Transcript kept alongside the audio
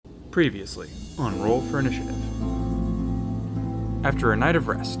Previously on Roll for Initiative. After a night of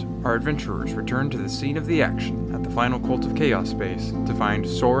rest, our adventurers return to the scene of the action at the final Cult of Chaos base to find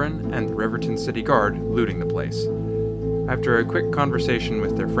Soren and the Riverton City Guard looting the place. After a quick conversation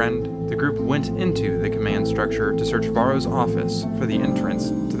with their friend, the group went into the command structure to search Varro's office for the entrance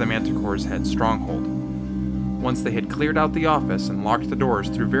to the Manticore's head stronghold. Once they had cleared out the office and locked the doors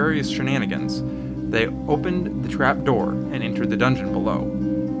through various shenanigans, they opened the trap door and entered the dungeon below.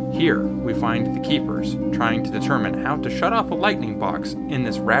 Here, we find the Keepers trying to determine how to shut off a lightning box in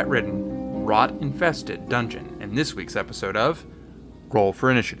this rat-ridden, rot-infested dungeon in this week's episode of Roll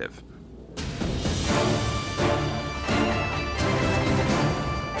for Initiative.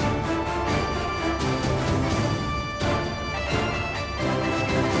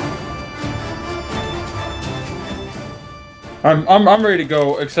 I'm ready to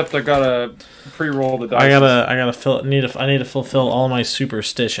go, except I gotta pre-roll the dice. I need to fulfill all my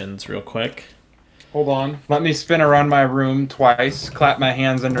superstitions real quick. Hold on. Let me spin around my room twice, clap my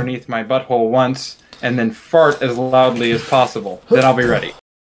hands underneath my butthole once, and then fart as loudly as possible. Then I'll be ready.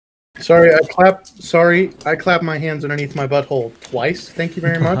 Sorry, I clap my hands underneath my butthole twice. Thank you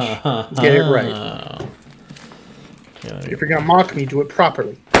very much. Get it right. If you're gonna mock me, do it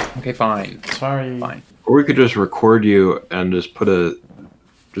properly. Okay, fine. Sorry. Fine. Or we could just record you and just put it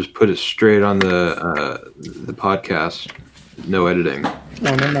straight on the podcast, no editing. Oh,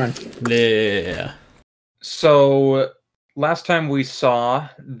 never mind. Yeah. So last time we saw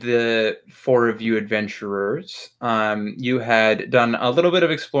the four of you adventurers, you had done a little bit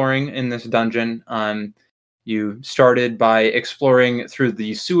of exploring in this dungeon. You started by exploring through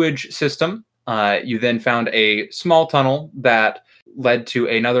the sewage system. You then found a small tunnel that led to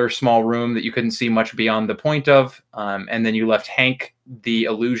another small room that you couldn't see much beyond the point of, and then you left Hank the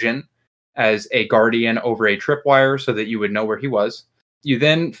illusion as a guardian over a tripwire so that you would know where he was. You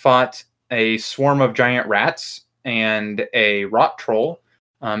then fought a swarm of giant rats and a rot troll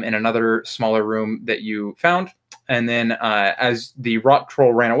in another smaller room that you found, and then as the rot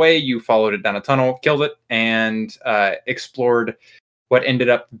troll ran away, you followed it down a tunnel, killed it, and explored what ended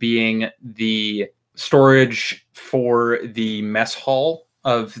up being the storage for the mess hall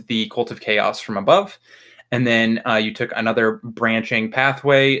of the Cult of Chaos from above. And then you took another branching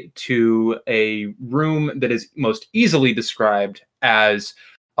pathway to a room that is most easily described as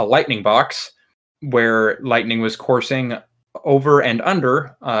a lightning box, where lightning was coursing over and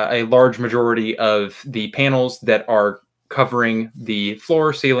under a large majority of the panels that are covering the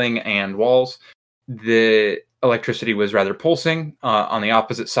floor, ceiling, and walls. The electricity was rather pulsing. On the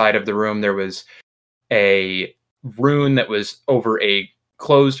opposite side of the room, there was a rune that was over a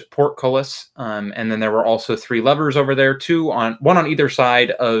closed portcullis, and then there were also three levers over there, one on either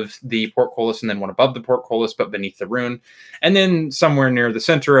side of the portcullis, and then one above the portcullis but beneath the rune. And then somewhere near the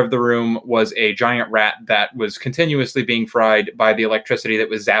center of the room was a giant rat that was continuously being fried by the electricity that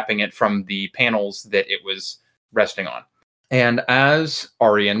was zapping it from the panels that it was resting on. And as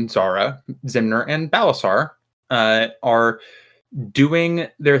Aryan, Zara, Zimner, and Balasar are doing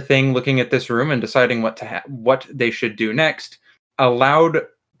their thing, looking at this room and deciding what they should do next, a loud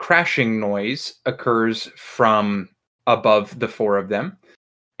crashing noise occurs from above the four of them.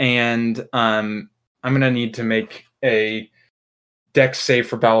 And I'm going to need to make a dex save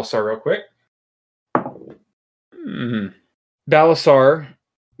for Balasar real quick. Balasar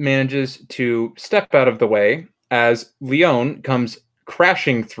manages to step out of the way as Leon comes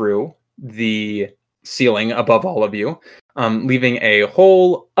crashing through the ceiling above all of you, leaving a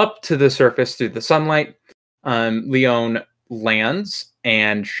hole up to the surface through the sunlight. Leon lands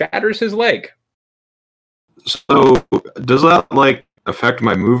and shatters his leg. So, does that, affect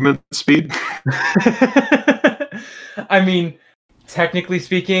my movement speed? I mean, technically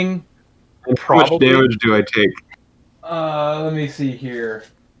speaking, How much damage do I take? Let me see here.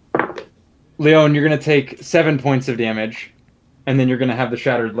 Leon, you're going to take 7 points of damage. And then you're going to have the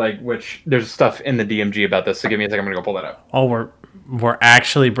shattered leg, which there's stuff in the DMG about this. So give me a second. I'm going to go pull that up. Oh, we're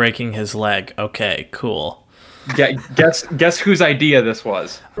actually breaking his leg. Okay, cool. Yeah, guess whose idea this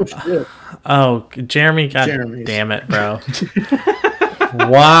was? Oh, Jeremy. God Jeremy's. Damn it, bro.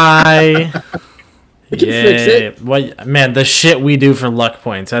 Why? We can fix it. What, man, the shit we do for luck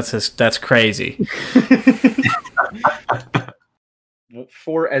points. That's crazy.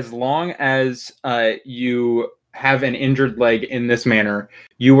 For as long as you have an injured leg in this manner,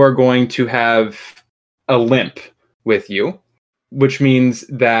 you are going to have a limp with you, which means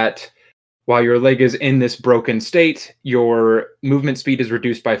that while your leg is in this broken state, your movement speed is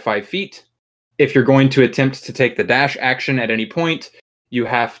reduced by 5 feet. If you're going to attempt to take the dash action at any point, you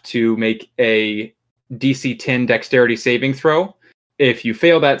have to make a DC 10 dexterity saving throw. If you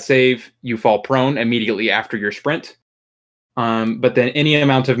fail that save, you fall prone immediately after your sprint. But then any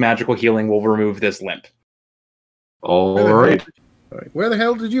amount of magical healing will remove this limp. All right. Where the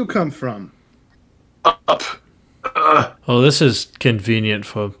hell did you come from? Up. Oh, this is convenient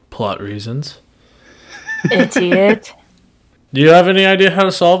for plot reasons. Idiot. Do you have any idea how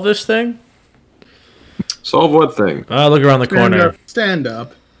to solve this thing? Solve what thing? Look around the corner. Stand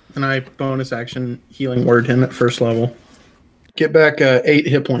up. And I bonus action healing word him at first level. Get back 8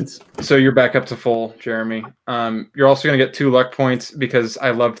 hit points. So you're back up to full, Jeremy. You're also going to get 2 luck points because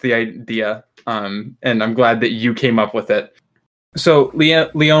I loved the idea. And I'm glad that you came up with it. So,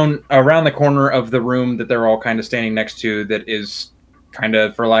 Leon, around the corner of the room that they're all kind of standing next to, that is kind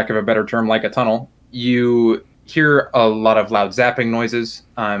of, for lack of a better term, like a tunnel, you hear a lot of loud zapping noises.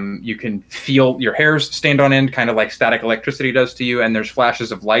 You can feel your hairs stand on end, kind of like static electricity does to you, and there's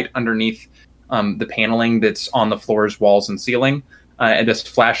flashes of light underneath the paneling that's on the floors, walls, and ceiling. And this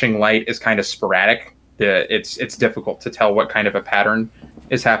flashing light is kind of sporadic. It's difficult to tell what kind of a pattern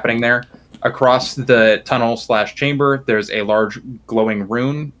is happening there. Across the tunnel/chamber, there's a large glowing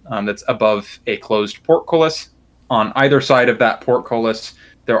rune that's above a closed portcullis. On either side of that portcullis,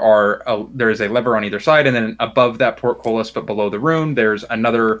 there is a lever on either side, and then above that portcullis, but below the rune, there's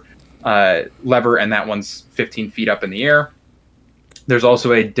another lever, and that one's 15 feet up in the air. There's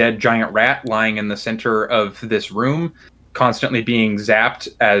also a dead giant rat lying in the center of this room, constantly being zapped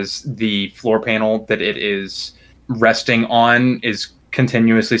as the floor panel that it is resting on is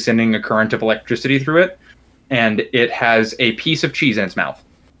continuously sending a current of electricity through it, and it has a piece of cheese in its mouth,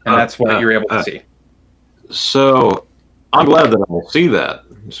 and that's what you're able to see. So, I'm glad that I will see that.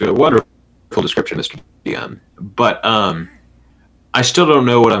 It's a wonderful description, Mr. DM. But I still don't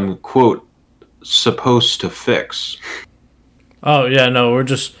know what I'm, quote, supposed to fix. Oh, yeah, no, we're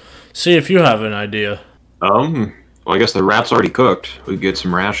just... See if you have an idea. Well, I guess the rat's already cooked. We get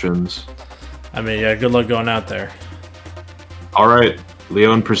some rations. I mean, yeah, good luck going out there. All right,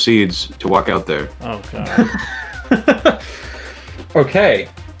 Leon proceeds to walk out there. Oh, God. Okay,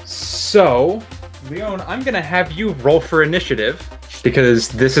 so, Leon, I'm going to have you roll for initiative, because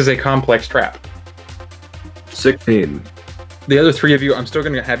this is a complex trap. 16. The other 3 of you, I'm still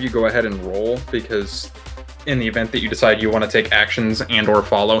going to have you go ahead and roll, because in the event that you decide you want to take actions and or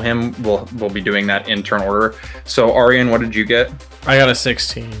follow him, we'll be doing that in turn order. So, Arian, what did you get? I got a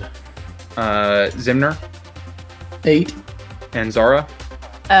 16. Zimner? 8. And Zara?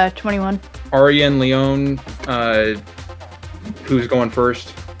 21. Arian, Leon, who's going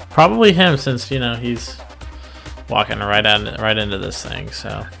first? Probably him, since, he's walking right into this thing,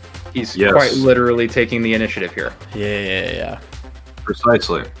 so... He's quite literally taking the initiative here. Yeah.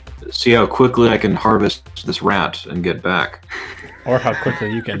 Precisely. See how quickly I can harvest this rat and get back. Or how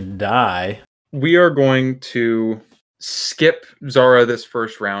quickly you can die. We are going to skip Zara this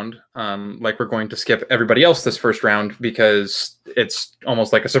first round, like we're going to skip everybody else this first round, because it's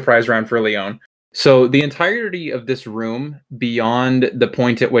almost like a surprise round for Leon. So the entirety of this room, beyond the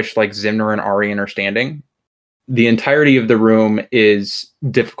point at which like Zimner and Arian are standing, the entirety of the room is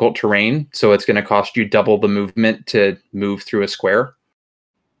difficult terrain, so it's going to cost you double the movement to move through a square.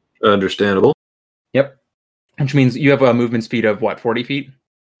 Understandable. Yep. Which means you have a movement speed of what, 40 feet?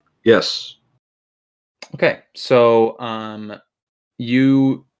 Yes. Okay, so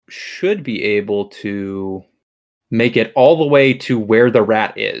you should be able to make it all the way to where the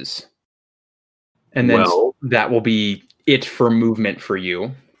rat is. And then that will be it for movement for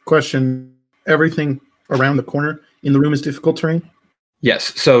you. Question, everything around the corner in the room is difficult terrain?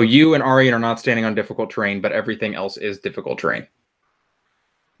 Yes, so you and Arian are not standing on difficult terrain, but everything else is difficult terrain.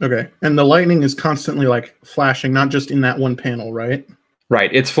 Okay, and the lightning is constantly like flashing, not just in that one panel, right? Right,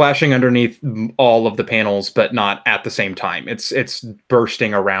 it's flashing underneath all of the panels, but not at the same time. It's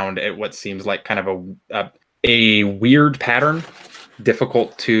bursting around at what seems like kind of a weird pattern,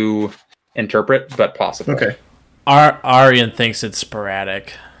 difficult to interpret, but possible. Okay. Arian thinks it's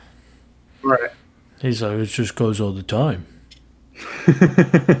sporadic. Right. He's like, it just goes all the time.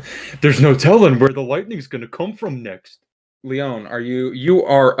 There's no telling where the lightning's going to come from next. Leon, you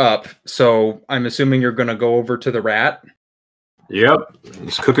are up, so I'm assuming you're going to go over to the rat. Yep.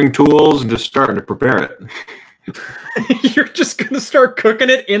 It's cooking tools and just starting to prepare it. You're just going to start cooking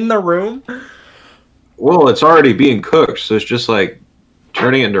it in the room? Well, it's already being cooked, so it's just like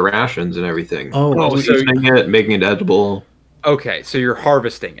turning it into rations and everything. Oh, so seasoning it, making it edible. Okay, so you're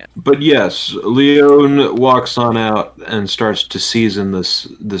harvesting it. But yes, Leon walks on out and starts to season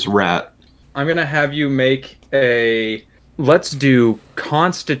this rat. I'm going to have you make a... Let's do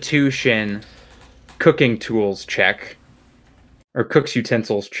Constitution cooking tools check. Or cook's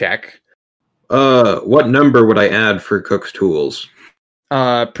utensils check. What number would I add for cook's tools?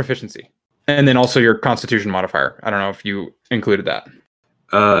 Proficiency. And then also your constitution modifier. I don't know if you included that.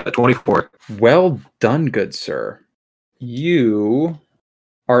 24. Well done, good sir. You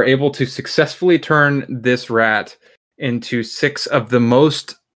are able to successfully turn this rat into 6 of the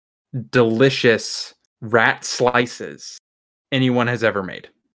most delicious rat slices anyone has ever made.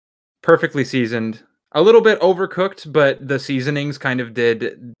 Perfectly seasoned. A little bit overcooked, but the seasonings kind of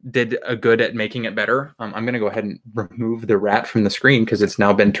did a good at making it better. I'm going to go ahead and remove the rat from the screen because it's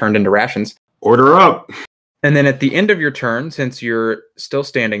now been turned into rations. Order up. And then at the end of your turn, since you're still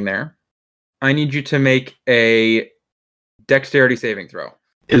standing there, I need you to make a dexterity saving throw.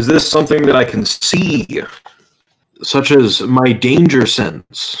 Is this something that I can see? Such as my danger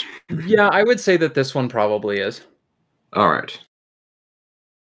sense? Yeah, I would say that this one probably is. All right.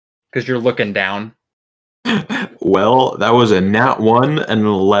 Because you're looking down. Well, that was a nat 1 and an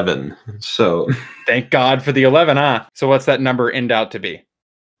 11. So Thank God for the 11, huh? So what's that number end out to be?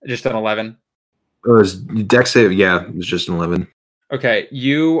 Just an 11? it was dex save. Yeah, it was just an 11. Okay,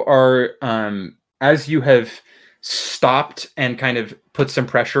 you are, as you have stopped and kind of put some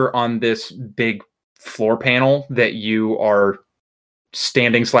pressure on this big floor panel that you are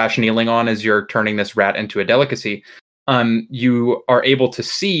standing/kneeling on as you're turning this rat into a delicacy, you are able to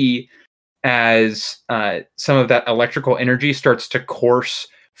see as some of that electrical energy starts to course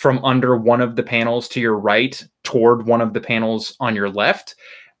from under one of the panels to your right toward one of the panels on your left.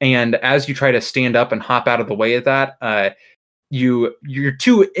 And as you try to stand up and hop out of the way of that, you're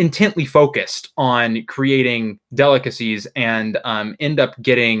too intently focused on creating delicacies and end up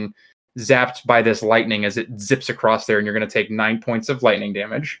getting zapped by this lightning as it zips across there, and you're going to take 9 points of lightning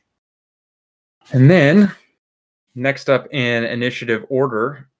damage. And then next up in initiative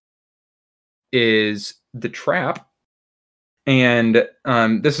order is the trap. And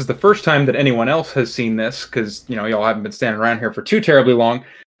this is the first time that anyone else has seen this because, y'all haven't been standing around here for too terribly long.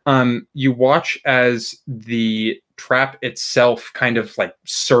 You watch as the trap itself kind of like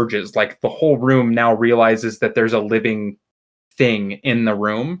surges, like the whole room now realizes that there's a living thing in the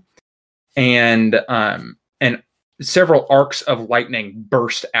room. And several arcs of lightning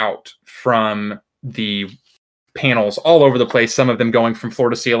burst out from the panels all over the place, some of them going from floor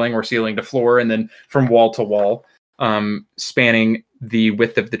to ceiling or ceiling to floor, and then from wall to wall, spanning the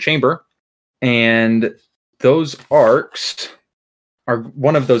width of the chamber. And those arcs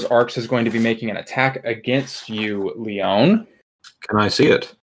one of those arcs is going to be making an attack against you, Leon. Can I see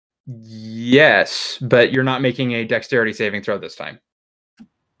it? Yes, but you're not making a dexterity saving throw this time.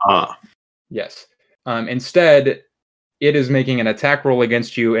 Yes. Instead, it is making an attack roll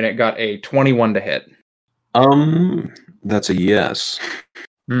against you, and it got a 21 to hit. That's a yes.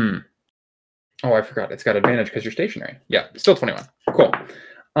 Oh, I forgot. It's got advantage because you're stationary. Yeah, still 21. Cool.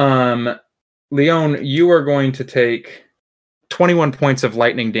 Leon, you are going to take 21 points of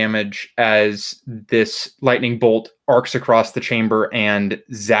lightning damage as this lightning bolt arcs across the chamber and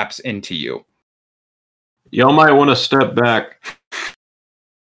zaps into you. Y'all might want to step back.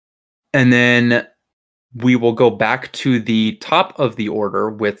 And then we will go back to the top of the order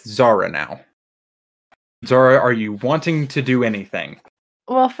with Zara now. Zara, are you wanting to do anything?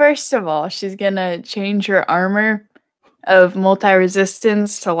 Well, first of all, she's gonna change her armor of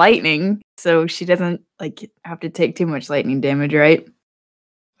multi-resistance to lightning, so she doesn't have to take too much lightning damage, right?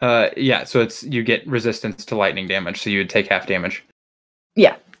 Yeah, so you get resistance to lightning damage, so you would take half damage.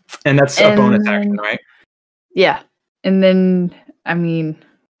 Yeah. And that's a bonus action, right? Yeah. And then, I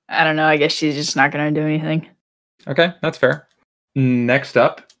don't know, I guess she's just not gonna do anything. Okay, that's fair. Next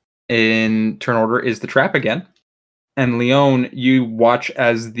up in turn order is the trap again. And Leon, you watch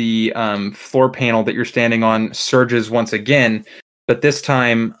as the floor panel that you're standing on surges once again, but this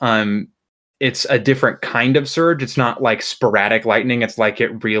time it's a different kind of surge. It's not like sporadic lightning. It's like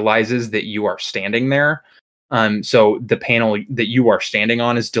it realizes that you are standing there. So the panel that you are standing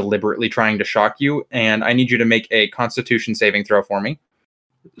on is deliberately trying to shock you, and I need you to make a Constitution saving throw for me.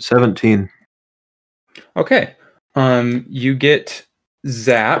 17. Okay. You get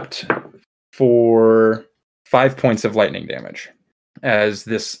zapped for 5 points of lightning damage as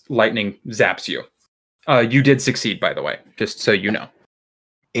this lightning zaps you. You did succeed, by the way, just so you know.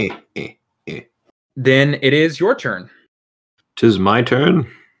 Then it is your turn. 'Tis my turn?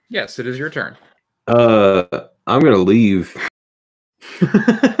 Yes, it is your turn. I'm going to leave.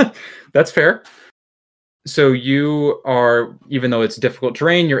 That's fair. So you are, even though it's difficult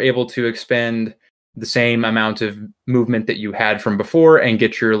terrain, you're able to expend the same amount of movement that you had from before and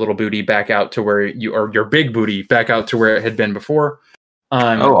get your little booty back out to where your big booty back out to where it had been before.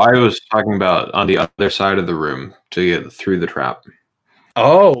 I was talking about on the other side of the room to get through the trap.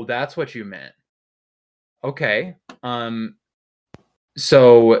 Oh, that's what you meant. Okay.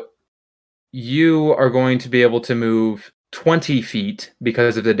 So you are going to be able to move 20 feet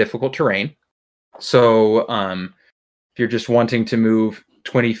because of the difficult terrain. So if you're just wanting to move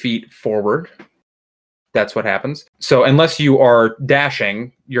 20 feet forward, that's what happens. So unless you are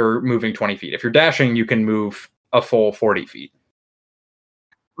dashing, you're moving 20 feet. If you're dashing, you can move a full 40 feet.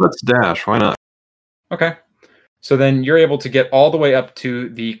 Let's dash. Why not? Okay. So then you're able to get all the way up to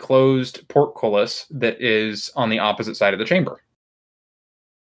the closed portcullis that is on the opposite side of the chamber.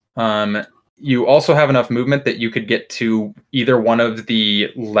 You also have enough movement that you could get to either one of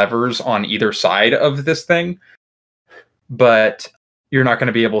the levers on either side of this thing, but you're not going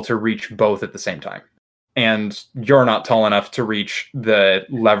to be able to reach both at the same time. And you're not tall enough to reach the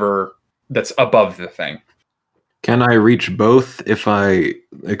lever that's above the thing. Can I reach both if I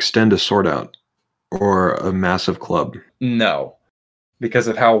extend a sword out or a massive club? No, because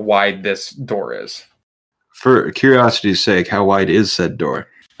of how wide this door is. For curiosity's sake, how wide is said door?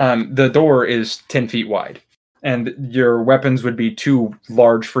 The door is 10 feet wide, and your weapons would be too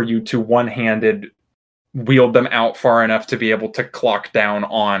large for you to one-handed wield them out far enough to be able to clock down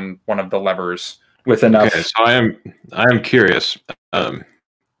on one of the levers with enough. Okay, so I am curious.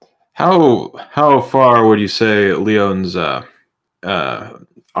 How far would you say Leon's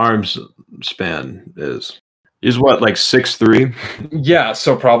arms span is? He's what, like 6'3"? Yeah,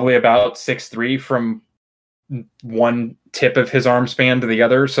 so probably about 6'3" from one tip of his arm span to the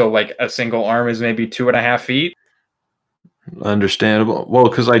other. So like a single arm is maybe 2.5 feet. Understandable. Well,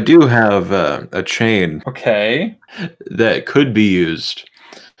 because I do have a chain Okay. that could be used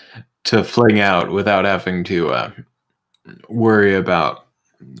to fling out without having to worry about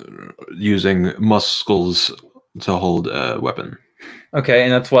using muscles to hold a weapon. Okay,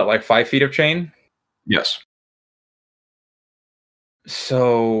 and that's what, like 5 feet of chain? Yes.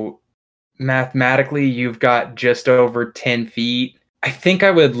 So mathematically, you've got just over 10 feet. I think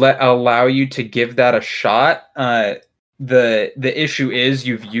I would allow you to give that a shot. The issue is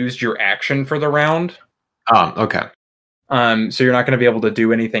you've used your action for the round. Okay. So you're not going to be able to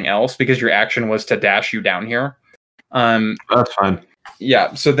do anything else because your action was to dash you down here. That's fine.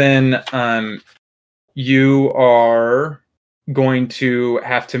 Yeah. So then you are going to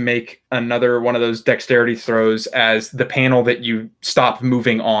have to make another one of those dexterity throws as the panel that you stop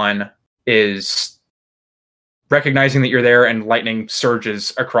moving on is recognizing that you're there and lightning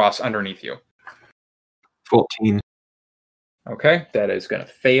surges across underneath you. 14. Okay, that is going to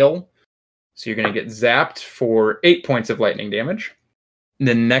fail. So you're going to get zapped for 8 points of lightning damage. And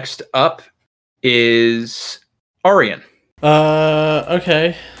then next up is Arian.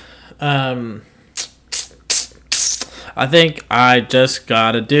 Okay. I think I just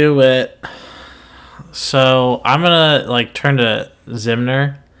gotta do it. So I'm gonna like turn to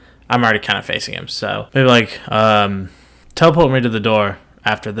Zimner. I'm already kind of facing him, so maybe like teleport me to the door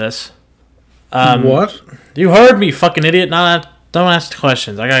after this. What? You heard me, fucking idiot. Don't ask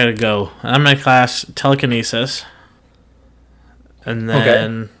questions. I gotta go. I'm gonna class telekinesis, and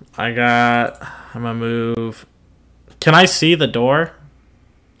then I'm gonna move. Can I see the door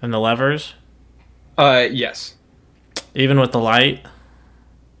and the levers? Yes. Even with the light?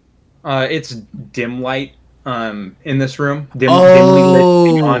 It's dim light in this room. Dimly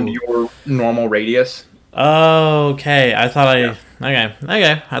lit beyond your normal radius. Okay. I thought Okay.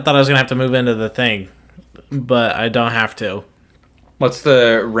 I thought I was gonna have to move into the thing, but I don't have to. What's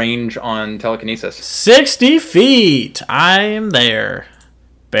the range on telekinesis? 60 feet. I am there.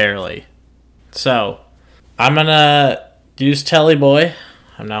 Barely. So, I'm gonna use Telly Boy.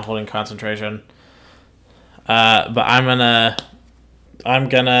 I'm now holding concentration. But I'm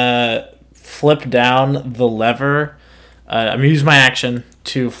gonna flip down the lever. I'm gonna use my action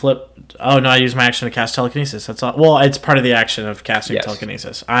to flip. Oh no, I use my action to cast telekinesis. That's all. Well, it's part of the action of casting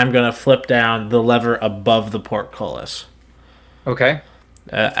telekinesis. I'm gonna flip down the lever above the portcullis. Okay.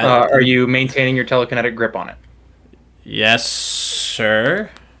 Are you maintaining your telekinetic grip on it? Yes, sir.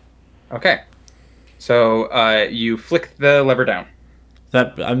 Okay. So you flick the lever down.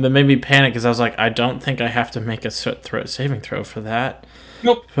 That made me panic because I was like, I don't think I have to make a saving throw for that.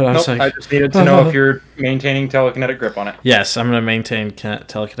 Nope. But I was I just needed to know if you're maintaining telekinetic grip on it. Yes, I'm going to maintain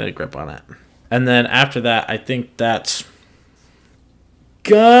telekinetic grip on it. And then after that, I think that's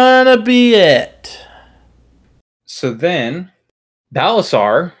gonna be it. So then,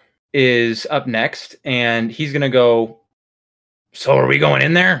 Balasar is up next, and he's going to go, so are we going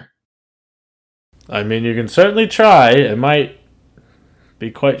in there? I mean, you can certainly try. It might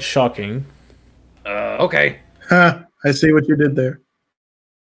be quite shocking. Okay. Ha! I see what you did there.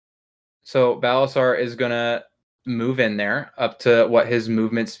 So Balasar is going to move in there up to what his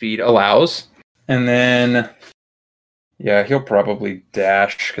movement speed allows. And then Yeah, he'll probably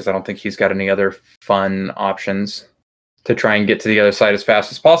dash because I don't think he's got any other fun options to try and get to the other side as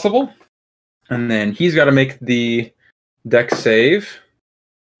fast as possible. And then he's got to make the dex save.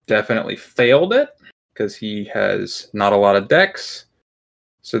 Definitely failed it because he has not a lot of dex.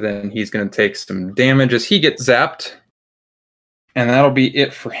 So then he's going to take some damage as he gets zapped. And that'll be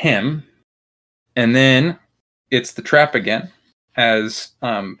it for him. And then it's the trap again as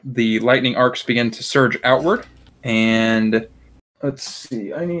the lightning arcs begin to surge outward. And let's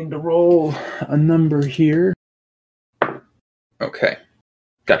see, I need to roll a number here. Okay,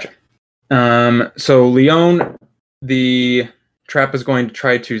 gotcha. So Leon, the trap is going to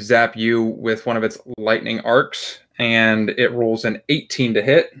try to zap you with one of its lightning arcs, and it rolls an 18 to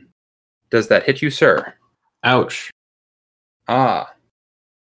hit. Does that hit you, sir? Ouch. Ah,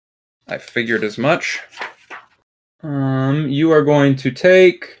 I figured as much. You are going to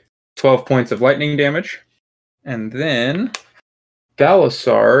take 12 points of lightning damage, and then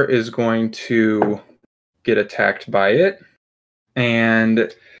Galasar is going to get attacked by it,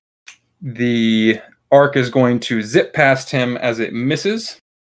 and the arc is going to zip past him as it misses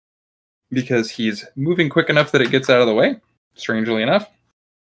because he's moving quick enough that it gets out of the way, strangely enough.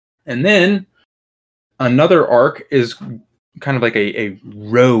 And then another arc is kind of like a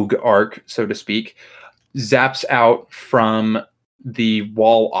rogue arc, so to speak, zaps out from the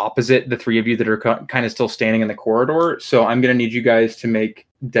wall opposite the three of you that are kind of still standing in the corridor. So I'm going to need you guys to make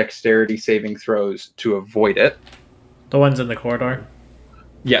dexterity saving throws to avoid it. The ones in the corridor?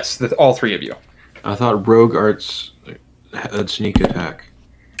 Yes, all three of you. I thought rogue arts had sneak attack.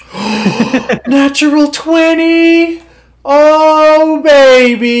 Natural 20! Oh,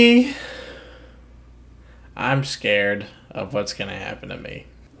 baby! I'm scared of what's going to happen to me.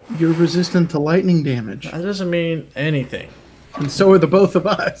 You're resistant to lightning damage. That doesn't mean anything. And so are the both of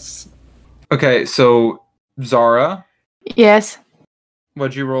us. Okay, so Zara, Yes.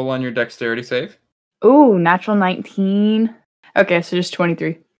 what'd you roll on your dexterity save? Ooh, natural 19. Okay, so just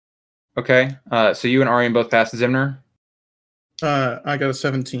 23. Okay, so you and Arian both passed Zimner. I got a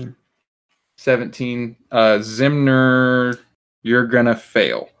 17. 17. Zimner, you're gonna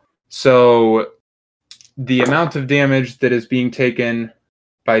fail. So the amount of damage that is being taken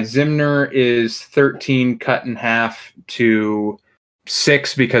by Zimner is 13 cut in half to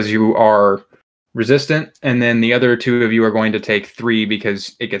 6 because you are resistant, and then the other two of you are going to take 3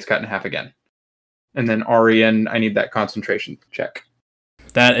 because it gets cut in half again. And then Arian, I need that concentration check.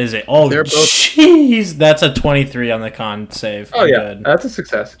 That is a... Oh, They're both- jeez! That's a 23 on the con save. Oh, yeah, Good. that's a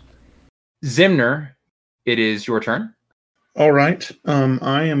success. Zimner, it is your turn. All right.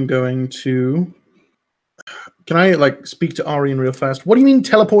 I am going to... Can I, speak to Arian real fast? What do you mean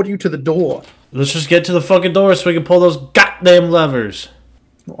teleport you to the door? Let's just get to the fucking door so we can pull those goddamn levers.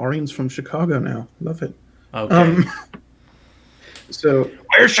 Well, Arian's from Chicago now. Love it. Okay. So...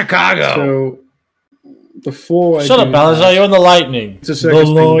 Where's Chicago? So... Before Shut I up, do Balazar. that- You're in the lightning. It's a circus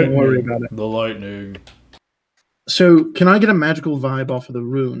thing. Don't worry about it. The lightning. So, can I get a magical vibe off of the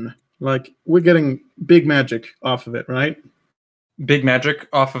rune? Like, we're getting big magic off of it, right? Big magic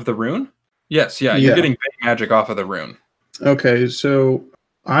off of the rune? Yes, yeah, you're Yeah. getting big magic off of the rune. Okay, so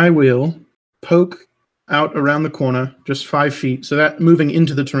I will poke out around the corner, just 5 feet, so that moving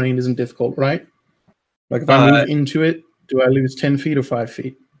into the terrain isn't difficult, right? Like, if I move into it, do I lose 10 feet or 5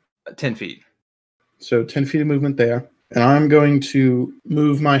 feet? 10 feet. So 10 feet of movement there. And I'm going to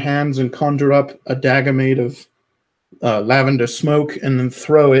move my hands and conjure up a dagger made of lavender smoke and then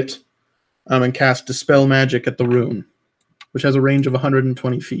throw it and cast Dispel Magic at the rune, which has a range of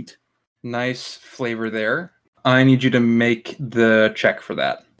 120 feet. Nice flavor there. I need you to make the check for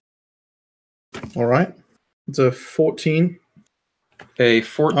that. All right. It's a 14. A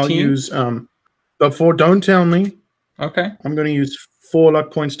 14? I'll use, don't tell me. Okay. I'm going to use 4 luck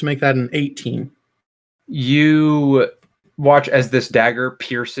points to make that an 18. You watch as this dagger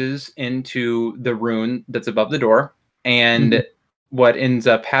pierces into the rune that's above the door, and what ends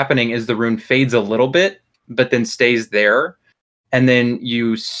up happening is the rune fades a little bit, but then stays there, and then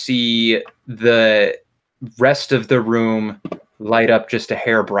you see the rest of the room light up just a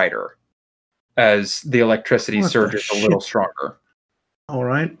hair brighter as the electricity What the surges a little shit? stronger. All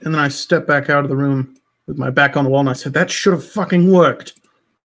right. And then I step back out of the room with my back on the wall, and I said, that should have fucking worked.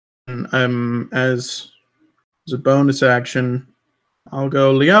 And as a bonus action, I'll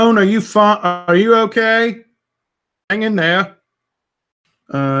go, Leon, are you fine? Are you okay? Hang in there.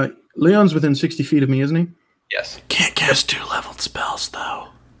 Leon's within 60 feet of me, isn't he? Yes, Can't cast 2-leveled spells, though.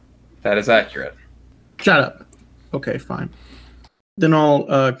 that is accurate. Shut up. Okay, fine. Then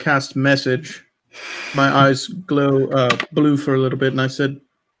I'll cast message. My eyes glow blue for a little bit, and I said,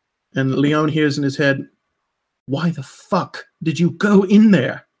 and Leon hears in his head, Why the fuck did you go in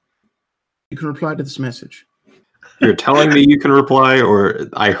there? You can reply to this message. You're telling me you can reply, or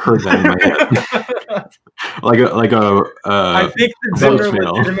I heard that in my head. I think that Zimmer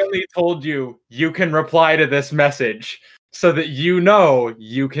voicemail. legitimately told you can reply to this message so that you know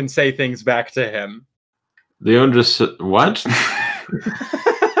you can say things back to him. Leon just said, what?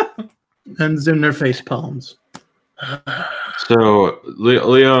 And Zimner face palms. So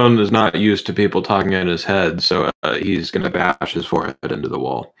Leon is not used to people talking in his head, so he's going to bash his forehead into the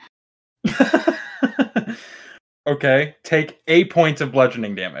wall. Okay, take 8 points of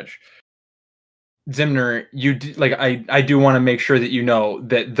bludgeoning damage. Zimner, I do want to make sure that you know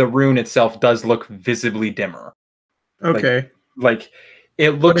that the rune itself does look visibly dimmer. Okay. Like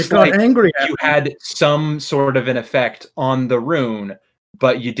it looks got like angry at you me. had some sort of an effect on the rune,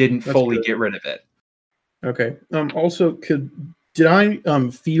 but you didn't That's fully good. get rid of it. Okay. Also, did I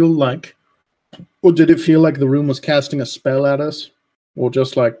feel like, or did it feel like the room was casting a spell at us, or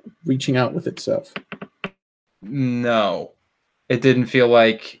just like reaching out with itself? No, it didn't feel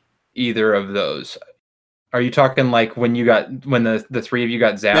like either of those. Are you talking like when the three of you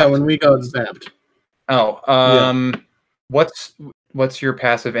got zapped? Yeah, when we got zapped. Oh, what's your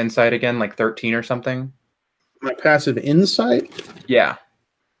passive insight again? Like 13 or something? My passive insight? Yeah.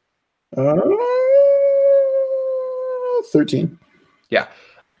 13. Yeah.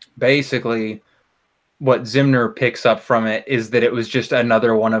 Basically, what Zimner picks up from it is that it was just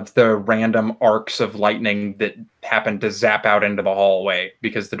another one of the random arcs of lightning that happened to zap out into the hallway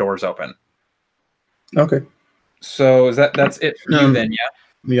because the door's open. Okay. So that's it for you then, yeah?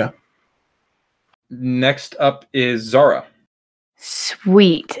 Yeah. Next up is Zara.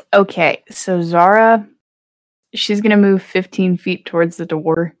 Sweet. Okay, so Zara, she's gonna move 15 feet towards the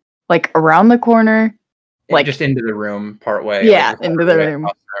door, like around the corner, like just into the room part way. Yeah, like into the room.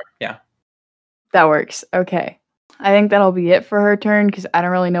 Yeah. That works. Okay. I think that'll be it for her turn because I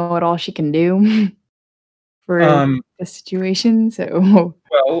don't really know what all she can do for the situation. So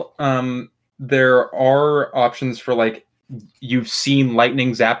Well, there are options for like you've seen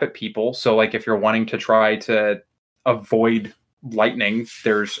lightning zap at people. So like if you're wanting to try to avoid lightning,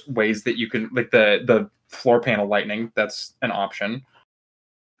 there's ways that you can like the floor panel lightning. That's an option.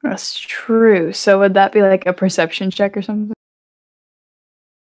 that's true. So would that be like a perception check or something?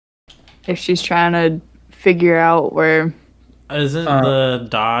 If she's trying to figure out where. Isn't the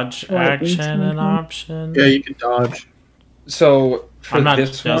dodge Lightning action an something? option? Yeah, you can dodge. So for I'm not.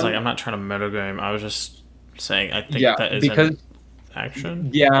 this I was one, like, I'm not trying to metagame. I was just saying. I think yeah, that is because an action.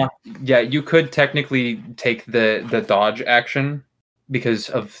 yeah, you could technically take the dodge action because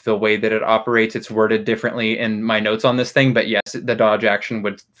of the way that it operates. It's worded differently in my notes on this thing, but yes, the dodge action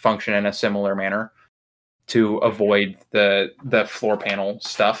would function in a similar manner to avoid the floor panel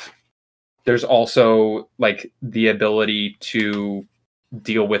stuff. There's also like the ability to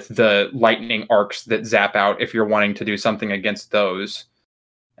deal with the lightning arcs that zap out if you're wanting to do something against those,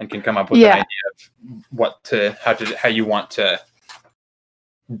 and can come up with an idea of how you want to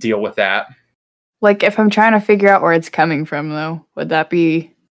deal with that. Like, if I'm trying to figure out where it's coming from, though, would that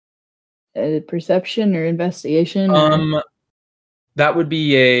be a perception or investigation? Or? That would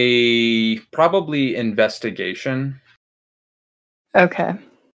be probably investigation. Okay.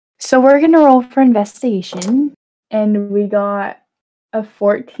 So we're going to roll for investigation, and we got a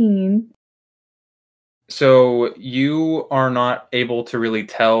 14. So you are not able to really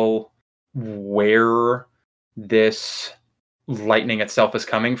tell where this lightning itself is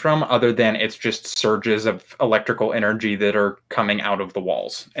coming from, other than it's just surges of electrical energy that are coming out of the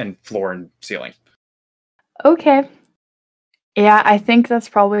walls and floor and ceiling. Okay. Yeah, I think that's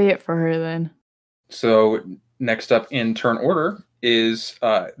probably it for her then. So next up in turn order is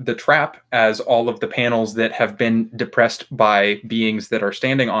the trap, as all of the panels that have been depressed by beings that are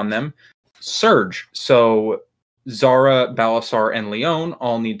standing on them surge. So Zara, Balasar, and Leon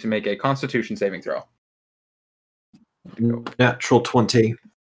all need to make a Constitution saving throw. Natural 20.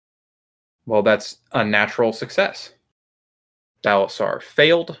 Well, that's a natural success. Balasar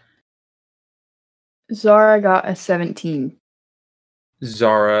failed. Zara got a 17.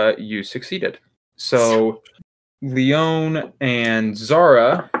 Zara, you succeeded. So Leon and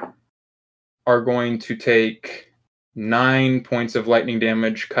Zara are going to take 9 points of lightning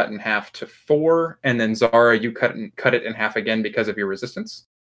damage, cut in half to 4, and then Zara, you cut it in half again because of your resistance.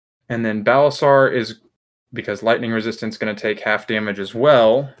 And then Balasar is, because lightning resistance, going to take half damage as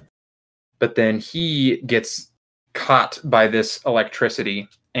well, but then he gets caught by this electricity,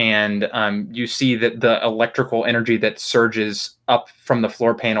 and you see that the electrical energy that surges up from the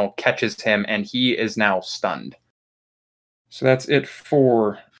floor panel catches him, and he is now stunned. So that's it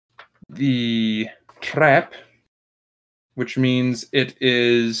for the trap. which means it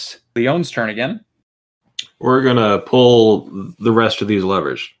is Leon's turn again. We're gonna pull the rest of these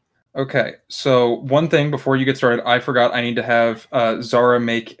levers. Okay, so one thing before you get started, I forgot I need to have Zara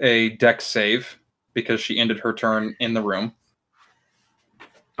make a dex save because she ended her turn in the room.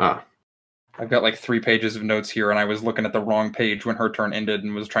 Ah. I've got like 3 pages of notes here, and I was looking at the wrong page when her turn ended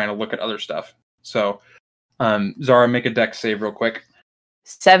and was trying to look at other stuff. So, Zara, make a dex save real quick.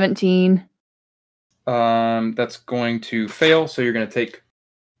 17. That's going to fail, so you're going to take a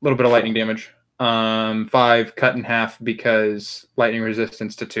little bit of lightning damage. 5 cut in half because lightning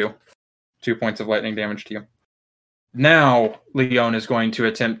resistance to 2. 2 points of lightning damage to you. Now, Leon is going to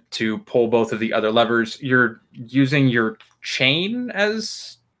attempt to pull both of the other levers. You're using your chain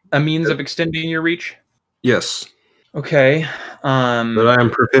as a means of extending your reach? Yes. Okay. But I am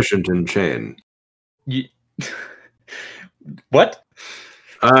proficient in chain. What?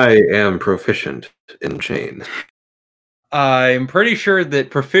 I am proficient in chain. I'm pretty sure that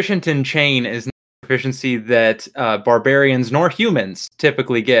proficient in chain is not a proficiency that barbarians nor humans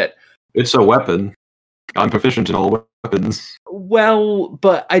typically get. It's a weapon. I'm proficient in all weapons. Well,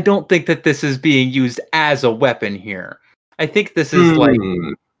 but I don't think that this is being used as a weapon here. I think this is like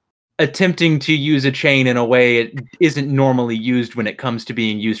attempting to use a chain in a way it isn't normally used when it comes to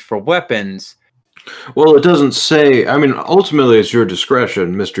being used for weapons. Well, it doesn't say. I mean, ultimately, it's your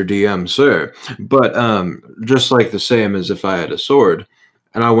discretion, Mr. DM, sir. But just like the same as if I had a sword,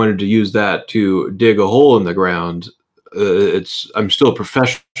 and I wanted to use that to dig a hole in the ground, I'm still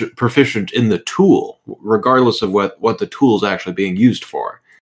proficient in the tool, regardless of what the tool is actually being used for.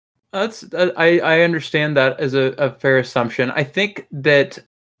 I understand that as a fair assumption. I think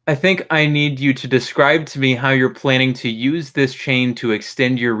I need you to describe to me how you're planning to use this chain to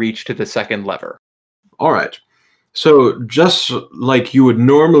extend your reach to the second lever. All right. So just like you would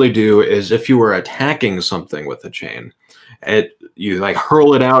normally do is if you were attacking something with a chain, you like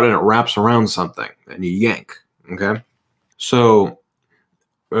hurl it out and it wraps around something and you yank. Okay. So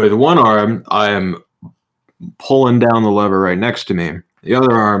with one arm, I am pulling down the lever right next to me. The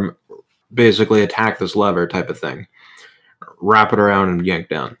other arm, basically attack this lever type of thing. Wrap it around and yank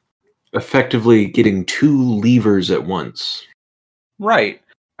down. Effectively getting 2 levers at once. Right.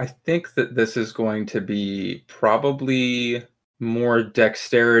 I think that this is going to be probably more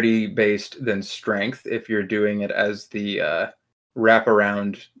dexterity based than strength if you're doing it as the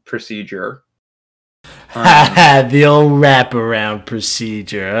wraparound procedure. The old wraparound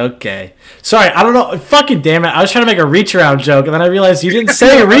procedure. Okay. Sorry, I don't know. Fucking damn it. I was trying to make a reach around joke, and then I realized you didn't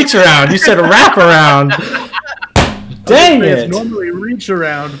say reach around. You said wraparound. Dang it. It's normally reach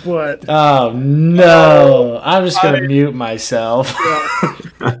around, but... Oh, no. I'm just going to mute myself.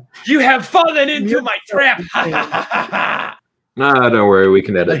 You have fallen into my trap! Nah, don't worry. We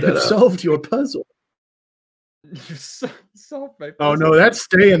can edit that out. I have solved your puzzle. You solved my puzzle. Oh, no, that's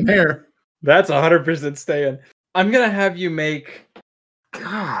staying there. That's 100% staying. I'm going to have you make...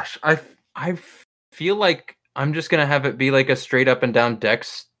 Gosh, I feel like I'm just going to have it be like a straight up and down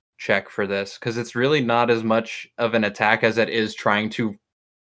dex check for this, because it's really not as much of an attack as it is trying to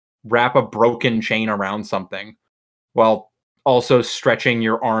wrap a broken chain around something while also stretching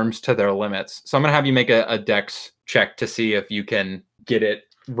your arms to their limits. So I'm going to have you make a dex check to see if you can get it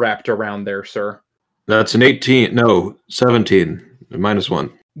wrapped around there, sir. That's an 18. No, 17.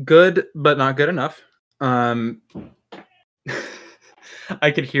 -1. Good, but not good enough. I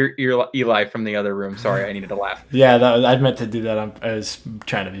could hear Eli from the other room. Sorry, I needed to laugh. Yeah, I meant to do that. I was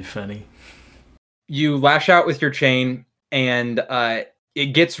trying to be funny. You lash out with your chain, and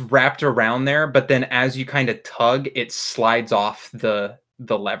it gets wrapped around there, but then as you kind of tug, it slides off the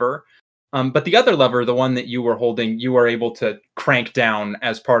lever. But the other lever, the one that you were holding, you are able to crank down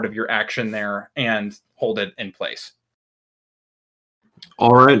as part of your action there and hold it in place.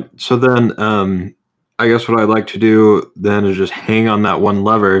 All right. So then I guess what I'd like to do then is just hang on that one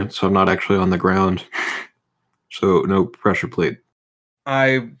lever so I'm not actually on the ground. So no pressure plate.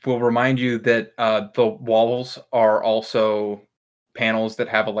 I will remind you that the walls are also panels that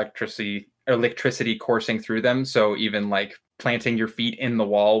have electricity coursing through them. So even like planting your feet in the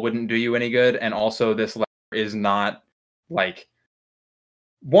wall wouldn't do you any good. And also this lever is not like...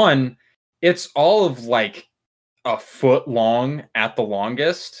 One, it's all of like a foot long at the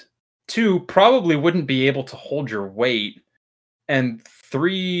longest. 2, probably wouldn't be able to hold your weight. And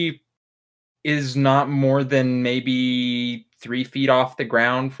 3 is not more than maybe 3 feet off the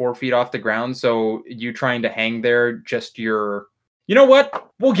ground, 4 feet off the ground. So you trying to hang there, just your... You know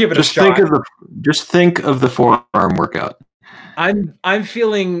what? We'll give it a shot. Just think of the forearm workout. I'm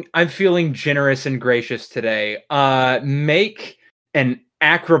feeling generous and gracious today. Make an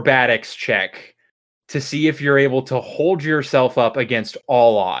acrobatics check to see if you're able to hold yourself up against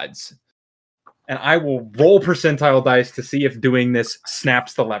all odds. And I will roll percentile dice to see if doing this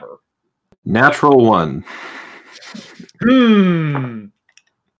snaps the lever. Natural 1.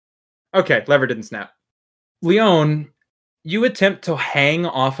 Okay, lever didn't snap. Leon, you attempt to hang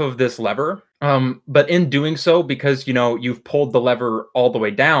off of this lever, but in doing so, because you've pulled the lever all the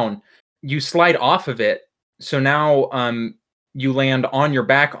way down, you slide off of it. So now you land on your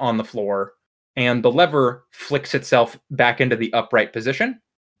back on the floor, and the lever flicks itself back into the upright position.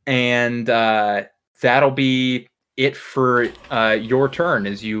 And that'll be it for your turn,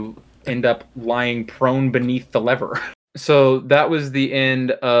 as you end up lying prone beneath the lever. So that was the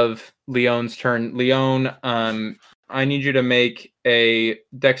end of Leon's turn. Leon, I need you to make a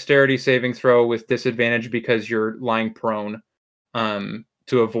dexterity saving throw with disadvantage because you're lying prone,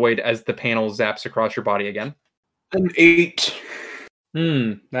 to avoid as the panel zaps across your body again. An 8.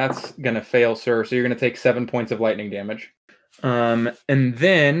 That's gonna fail, sir. So you're gonna take 7 points of lightning damage. And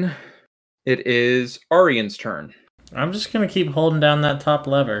then it is Arian's turn. I'm just gonna keep holding down that top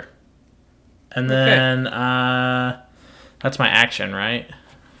lever, and then that's my action, right?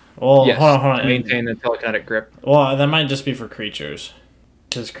 Well, yes, hold on. Maintain the telekinetic grip. Well, that might just be for creatures,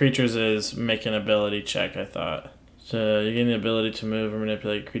 because creatures is make an ability check, I thought. So you gain the ability to move or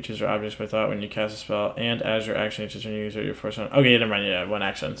manipulate creatures or objects by thought when you cast a spell, and as your action each turn you use your force. Okay, never mind. Yeah, one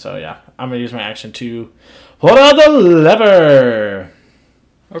action. So yeah, I'm gonna use my action to hold on the lever.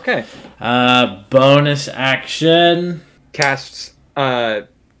 Okay. Bonus action. Casts a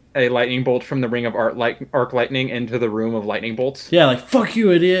lightning bolt from the ring of arc lightning into the room of lightning bolts. Yeah, like fuck you,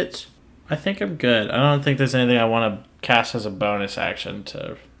 idiots. I think I'm good. I don't think there's anything I want to cast as a bonus action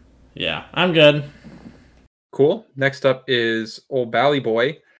to. Yeah, I'm good. Cool. Next up is old Bally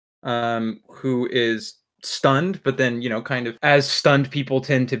Boy, who is stunned, but then, kind of as stunned people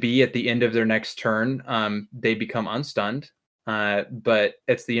tend to be at the end of their next turn, they become unstunned. But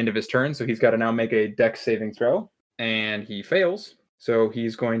it's the end of his turn, so he's got to now make a dex saving throw, and he fails. So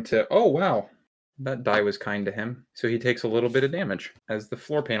he's going to, oh wow, that die was kind to him. So he takes a little bit of damage as the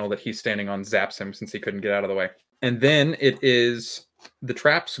floor panel that he's standing on zaps him since he couldn't get out of the way. And then it is the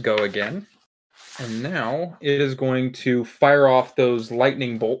traps go again. And now it is going to fire off those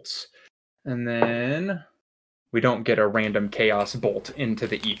lightning bolts. And then we don't get a random chaos bolt into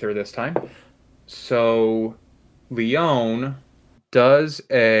the ether this time. So Leon does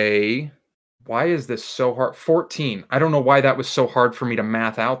a... Why is this so hard? 14. I don't know why that was so hard for me to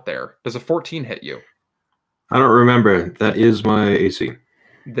math out there. Does a 14 hit you? I don't remember. That is my AC.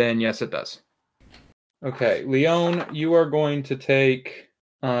 Then yes, it does. Okay, Leon, you are going to take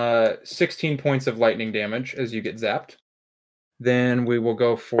 16 points of lightning damage as you get zapped. Then we will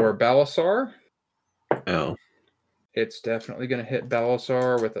go for Balasar. Oh. It's definitely going to hit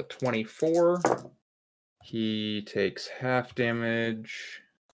Balasar with a 24. He takes half damage.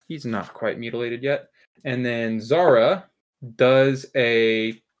 He's not quite mutilated yet. And then Zara does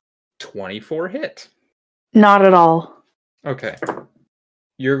a 24 hit. Not at all. Okay.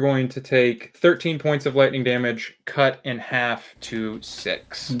 You're going to take 13 points of lightning damage, cut in half to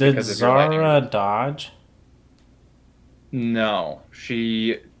 6. Did Zara dodge? No.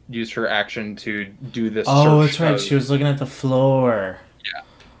 She used her action to do this. Oh, that's right. She was looking at the floor. Yeah.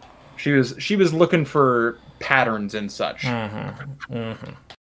 She was looking for patterns and such.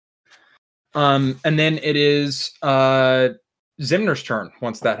 And then it is Zimner's turn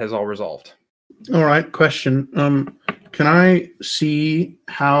once that has all resolved. All right. Question. Can I see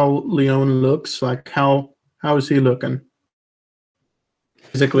how Leon looks? Like how is he looking?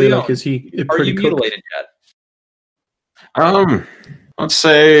 Physically, Leon, like is he are pretty you mutilated yet? Let's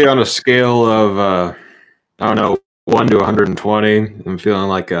say on a scale of I don't know, 1 to 120, I'm feeling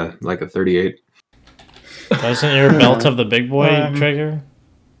like a 38. Doesn't your belt of the big boy trigger?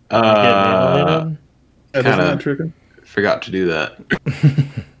 Doesn't that trigger? Forgot to do that.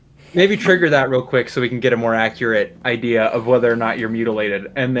 Maybe trigger that real quick so we can get a more accurate idea of whether or not you're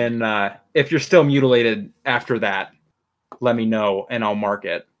mutilated. And then if you're still mutilated after that, let me know and I'll mark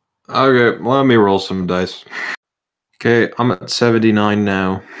it. Okay, let me roll some dice. Okay, I'm at 79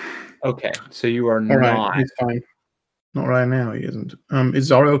 now. Okay, so you are All not. right, he's fine. Not right now, he isn't. Is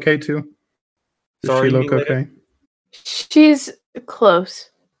Zara okay too? Does Zara, she you look mutilated? okay? She's close.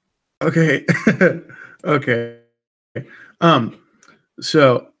 Okay. Okay.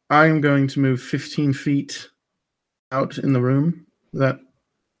 So I'm going to move 15 feet out in the room.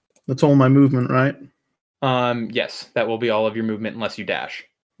 That's all my movement, right? Yes, that will be all of your movement unless you dash.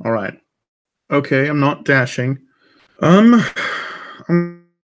 All right. Okay, I'm not dashing. I'm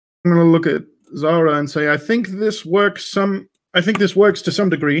gonna look at Zara and say, I think this works I think this works to some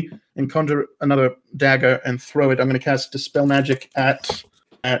degree, and conjure another dagger and throw it. I'm going to cast Dispel Magic at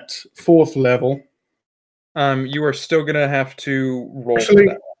 4th level. You are still gonna have to roll for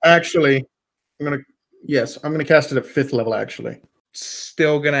that. Actually, I'm going to cast it at 5th level. Actually,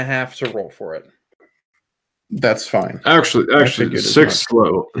 Still gonna have to roll for it. that's fine. Actually, figured as 6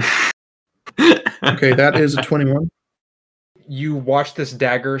 slow. Okay, that is a 21. You watch this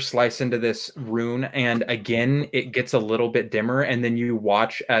dagger slice into this rune, and again, it gets a little bit dimmer, and then you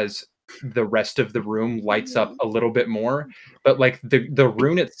watch as the rest of the room lights up a little bit more. But like the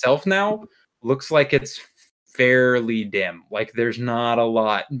rune itself now looks like it's fairly dim. Like there's not a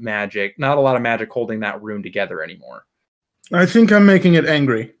lot of magic holding that rune together anymore. I think I'm making it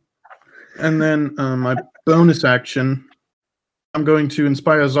angry. And then my bonus action, I'm going to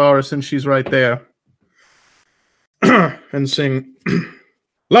inspire Zara since she's right there. And sing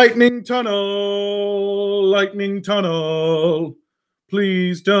Lightning Tunnel,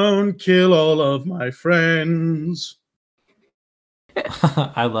 please don't kill all of my friends.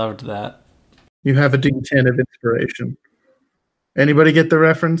 I loved that. You have a D10 of inspiration. Anybody get the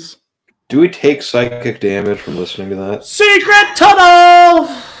reference? Do we take psychic damage from listening to that? Secret tunnel!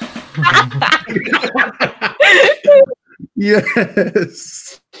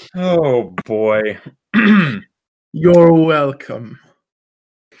 Yes. Oh boy. You're welcome.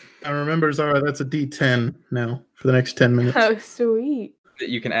 And remember, Zara, that's a D10 now for the next 10 minutes. Oh, sweet. That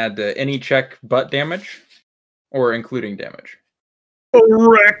you can add to any check but damage, or including damage.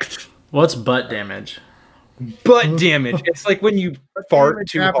 Correct. What's butt damage? Butt damage. It's like when you fart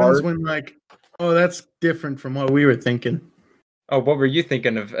too hard. When that's different from what we were thinking. Oh, what were you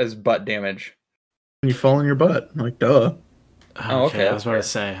thinking of as butt damage? When you fall in your butt, like duh. Okay, I was about to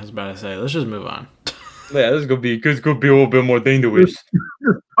say. Let's just move on. Yeah, this is gonna be a little bit more dangerous.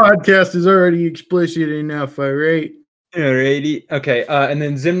 This podcast is already explicit enough, all right? Alrighty. Okay, and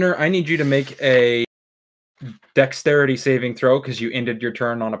then Zimner, I need you to make a dexterity saving throw because you ended your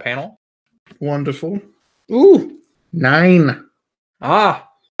turn on a panel. Wonderful. Ooh, 9. Ah.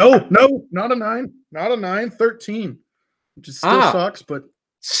 No, not a 9. Not a 9. 13. Which is still sucks, but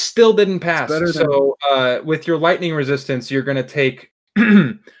still didn't pass. So with your lightning resistance, you're gonna take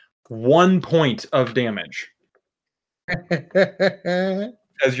 1 point of damage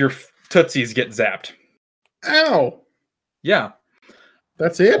as your tootsies get zapped. Ow. Yeah.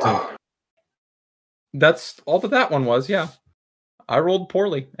 That's it? Wow. That's all that one was, yeah. I rolled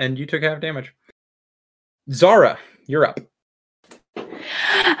poorly, and you took half damage. Zara, you're up.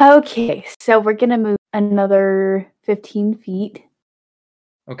 Okay, so we're going to move another 15 feet.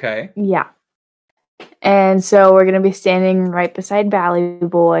 Okay. Yeah. And so we're going to be standing right beside Bally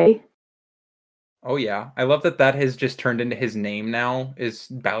Boy. Oh, yeah. I love that has just turned into his name now, is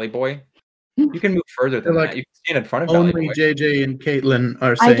Bally Boy. You can move further than that. You can stand in front of Bally Boy. Only JJ and Caitlin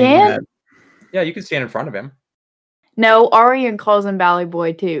are saying that. Yeah, you can stand in front of him. No, Arian calls him Bally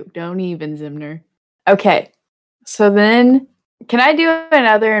Boy too. Don't even, Zimner. Okay. So then, can I do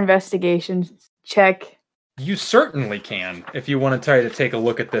another investigation check? You certainly can, if you want to try to take a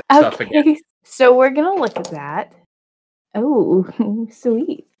look at this stuff again. So we're going to look at that. Oh,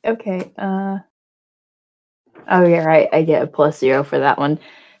 sweet. Okay. Oh, yeah, right. I get a +0 for that one.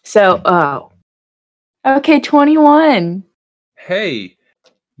 So, okay, 21. Hey,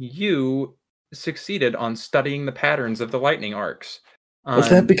 you succeeded on studying the patterns of the lightning arcs. Was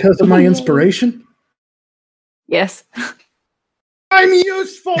that because of my inspiration? Yes. I'm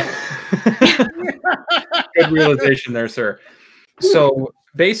useful! Good realization there, sir. So,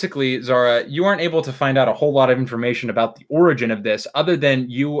 basically, Zara, you aren't able to find out a whole lot of information about the origin of this, other than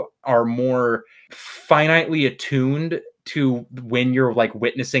you are more finitely attuned to when you're like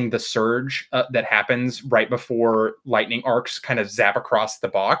witnessing the surge that happens right before lightning arcs kind of zap across the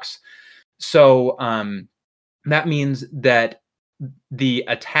box. So that means that the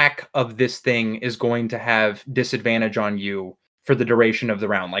attack of this thing is going to have disadvantage on you for the duration of the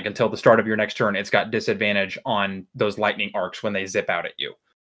round. Like until the start of your next turn, it's got disadvantage on those lightning arcs when they zip out at you.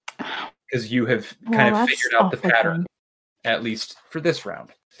 Because you have kind of figured out the pattern, at least for this round.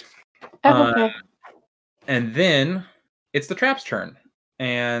 Okay. And then it's the trap's turn.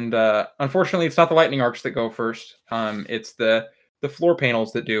 And unfortunately, it's not the lightning arcs that go first. It's the floor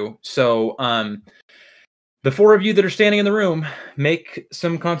panels that do. So the 4 of you that are standing in the room, make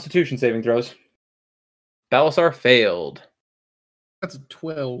some Constitution saving throws. Balasar failed. That's a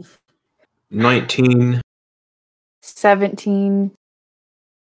 12. 19. 17.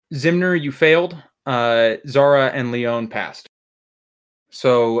 Zimner, you failed. Zara and Leon passed.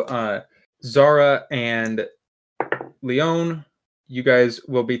 So Zara and Leon, you guys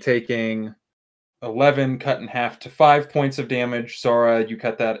will be taking 11 cut in half to 5 points of damage. Zara, you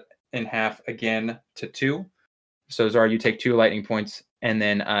cut that in half again to 2. So Zara, you take 2 lightning points, and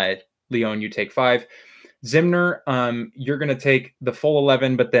then Leon, you take 5. Zimner, you're going to take the full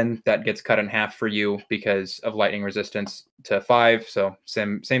 11, but then that gets cut in half for you because of lightning resistance to 5. So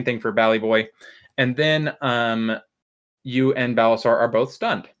same thing for Bally Boy. And then you and Balasar are both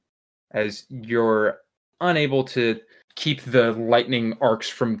stunned as you're unable to keep the lightning arcs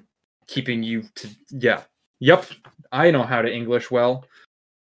from keeping you to... Yeah. Yep. I know how to English well.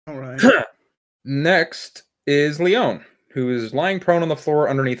 All right. Next is Leon, who is lying prone on the floor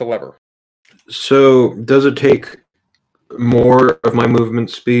underneath a lever. So, does it take more of my movement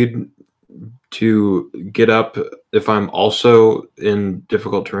speed to get up if I'm also in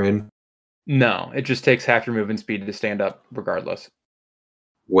difficult terrain? No, it just takes half your movement speed to stand up regardless.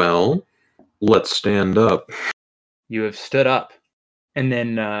 Well, let's stand up. You have stood up. And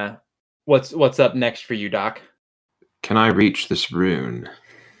then what's up next for you, Doc? Can I reach this rune?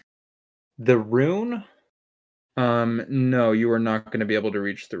 The rune? No, you are not going to be able to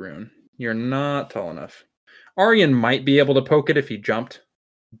reach the rune. You're not tall enough. Aryan might be able to poke it if he jumped,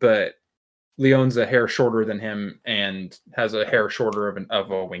 but Leon's a hair shorter than him and has a hair shorter of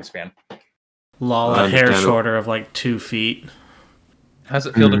a wingspan. Lol, a hair shorter of like 2 feet. How's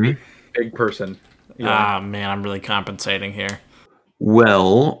it feel to be a big person? Man, I'm really compensating here.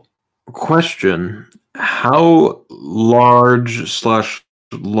 Well, question. How large/long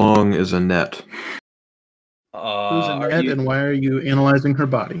is a net? Who's Annette, and why are you analyzing her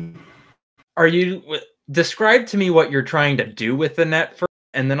body? Are you... Describe to me what you're trying to do with the net first,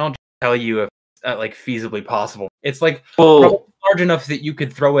 and then I'll tell you if it's feasibly possible. It's probably large enough that you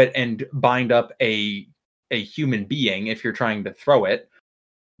could throw it and bind up a human being if you're trying to throw it,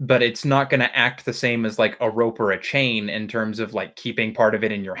 but it's not going to act the same as a rope or a chain in terms of keeping part of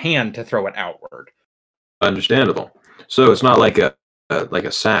it in your hand to throw it outward. Understandable. So it's not like a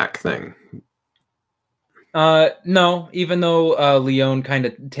sack thing. No, even though Leon kind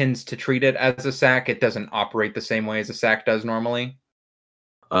of tends to treat it as a sack, it doesn't operate the same way as a sack does normally.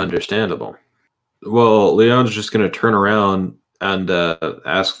 Understandable. Well, Leon's just going to turn around and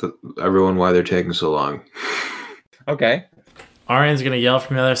ask everyone why they're taking so long. Okay. Aryan's going to yell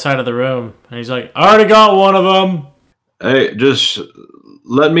from the other side of the room, and he's like, I already got one of them! Hey, just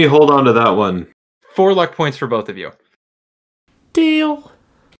let me hold on to that one. 4 luck points for both of you. Deal.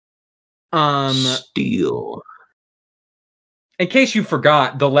 Steal. In case you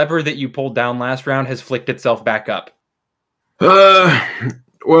forgot, the lever that you pulled down last round has flicked itself back up.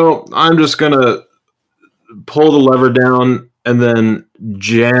 Well, I'm just gonna pull the lever down and then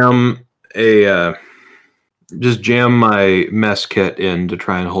jam my mess kit in to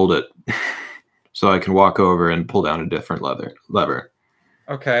try and hold it, so I can walk over and pull down a different lever.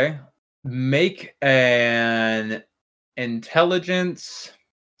 Okay. Make an intelligence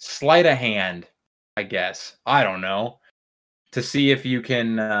sleight of hand, I guess. I don't know. To see if you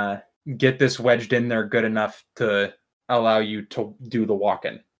can get this wedged in there good enough to allow you to do the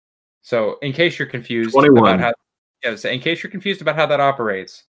walk-in. So, in case you're confused 21. about how that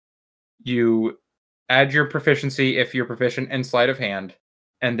operates, you add your proficiency if you're proficient in sleight of hand,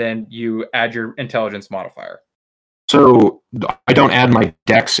 and then you add your intelligence modifier. So I don't add my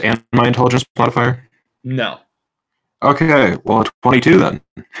dex and my intelligence modifier? No. Okay, well, 22 then.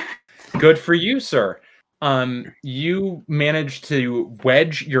 Good for you, sir. You managed to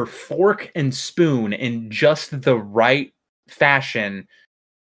wedge your fork and spoon in just the right fashion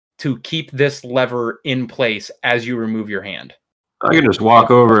to keep this lever in place as you remove your hand. I can just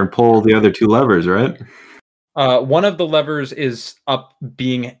walk over and pull the other 2 levers, right? One of the levers is up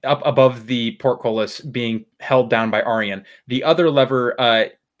above the portcullis, being held down by Aryan. The other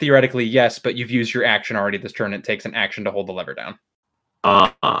lever, theoretically, yes, but you've used your action already this turn. It takes an action to hold the lever down.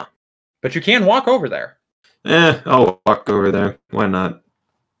 But you can walk over there. I'll walk over there. Why not?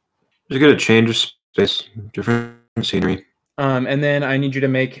 Just get a change of space, different scenery. And then I need you to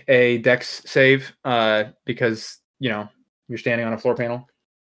make a dex save, because, you're standing on a floor panel.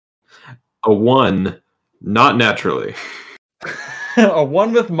 A 1, not naturally. A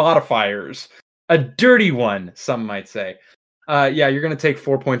 1 with modifiers. A dirty 1, some might say. Yeah, you're going to take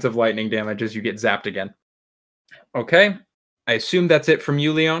 4 points of lightning damage as you get zapped again. Okay. I assume that's it from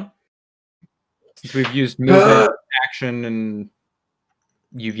you, Leon? Since we've used movement, action, and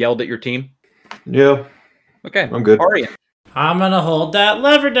you've yelled at your team? Yeah. Okay. I'm good. Aryan. I'm going to hold that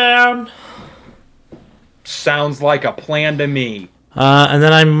lever down. Sounds like a plan to me. And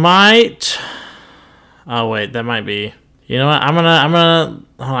then I might... Oh, wait, that might be... You know what?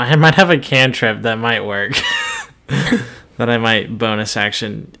 I might have a cantrip that might work. That I might bonus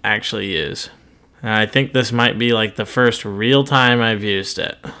action actually use. I think this might be like the first real time I've used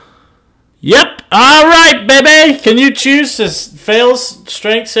it. Yep. All right, baby. Can you choose to fail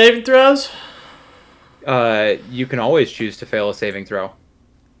strength saving throws? You can always choose to fail a saving throw. All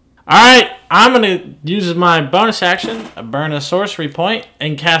right. I'm going to use my bonus action, burn a sorcery point,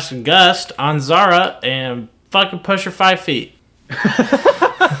 and cast Gust on Zara and fucking push her 5 feet.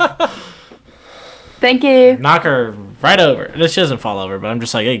 Thank you. Knock her right over. She doesn't fall over, but I'm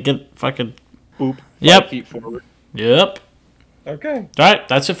just like, hey, get fucking... Boop. 5 feet forward. Yep. Okay. All right.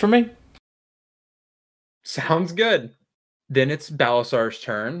 That's it for me. Sounds good. Then it's Balasar's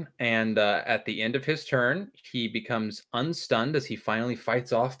turn, and at the end of his turn, he becomes unstunned as he finally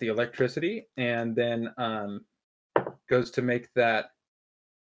fights off the electricity, and then goes to make that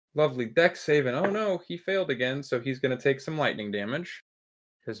lovely dex save, and oh no, he failed again, so he's going to take some lightning damage,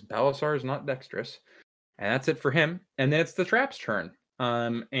 because Balasar is not dexterous. And that's it for him. And then it's the trap's turn.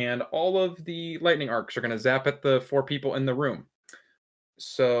 And all of the lightning arcs are going to zap at the 4 people in the room.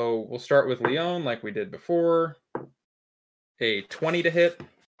 So we'll start with Leon like we did before. A 20 to hit.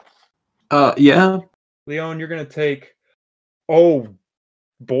 Yeah. Leon, you're going to take... Oh,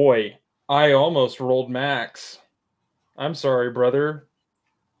 boy. I almost rolled max. I'm sorry, brother.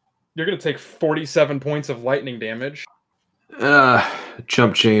 You're going to take 47 points of lightning damage.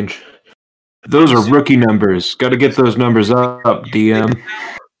 Chump change. Those are rookie numbers. Got to get those numbers up, DM.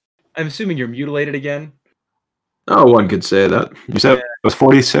 I'm assuming you're mutilated again. Oh, one could say that. You said it was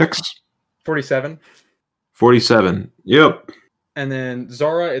 46? 47. 47. Yep. And then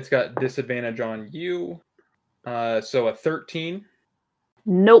Zara, it's got disadvantage on you. So a 13.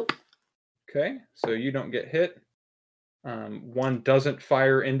 Nope. Okay, so you don't get hit. 1 doesn't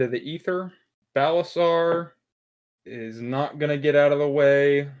fire into the ether. Balasar is not going to get out of the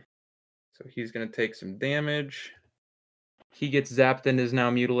way. So he's going to take some damage. He gets zapped and is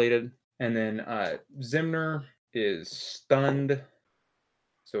now mutilated. And then Zimner is stunned.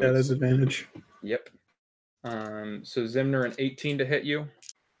 So Yeah, that's advantage. Yep. So Zimner, an 18 to hit you.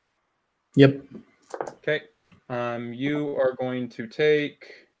 Yep. Okay. You are going to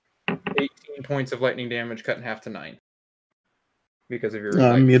take 18 points of lightning damage, cut in half to 9. Because of your...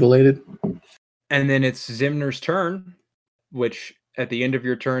 I'm mutilated. And then it's Zimner's turn, which at the end of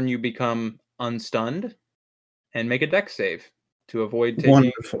your turn, you become unstunned and make a dex save to avoid taking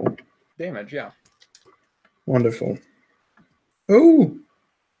Wonderful. damage. Yeah. Wonderful. Oh,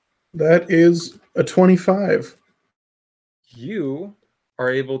 that is a 25. You are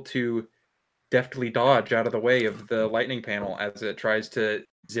able to deftly dodge out of the way of the lightning panel as it tries to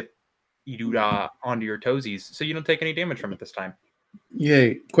zip Iruda onto your toesies, so you don't take any damage from it this time.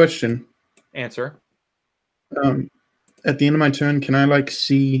 Yay. Question. Answer. At the end of my turn, can I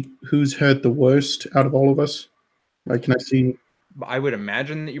see who's hurt the worst out of all of us? Can I see? I would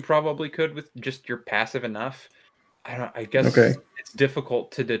imagine that you probably could with just your passive enough. I guess Okay. It's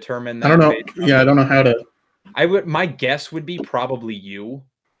difficult to determine that. I don't know. Yeah, I don't know how to. My guess would be probably you.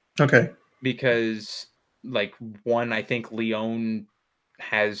 Okay. Because one, I think Leon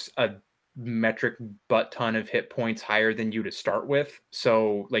has a metric butt ton of hit points higher than you to start with.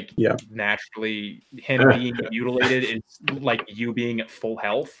 So naturally him being mutilated is like you being at full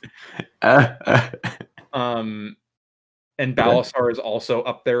health. And Balasar is also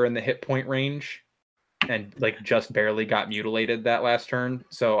up there in the hit point range and just barely got mutilated that last turn.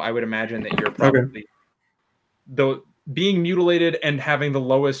 So I would imagine that you're probably though being mutilated and having the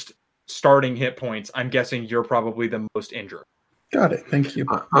lowest starting hit points, I'm guessing you're probably the most injured. Got it. Thank you.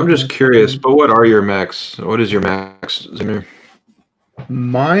 I'm just curious, but what are your max? What is your max, Zimmer?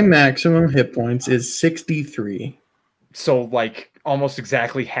 My maximum hit points is 63. So almost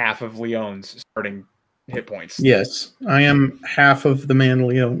exactly half of Leon's starting hit points. Yes, I am half of the man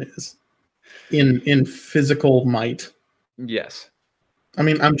Leon is in physical might. Yes. I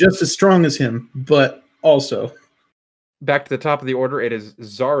mean, I'm just as strong as him, but also. Back to the top of the order, it is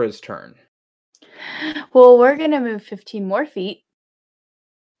Zara's turn. Well, we're going to move 15 more feet.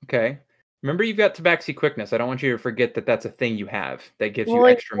 Okay. Remember, you've got Tabaxi quickness. I don't want you to forget that that's a thing you have that gives you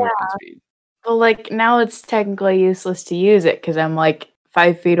extra movement speed. Well, now it's technically useless to use it because I'm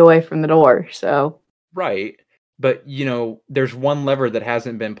 5 feet away from the door, so. Right. But, there's one lever that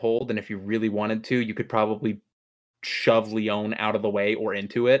hasn't been pulled, and if you really wanted to, you could probably shove Leon out of the way or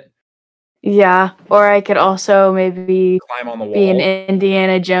into it. Yeah, or I could also maybe climb on the wall. Be an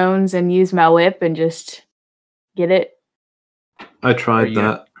Indiana Jones and use my whip and just get it. I tried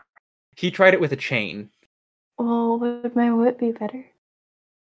that. He tried it with a chain. Well, would my whip be better?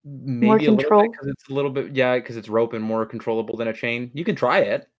 Maybe more a control. Little bit, because it's a little bit, because it's rope and more controllable than a chain. You can try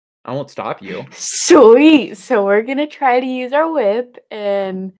it. I won't stop you. Sweet. So we're gonna try to use our whip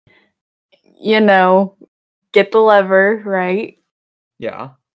and get the lever, right? Yeah.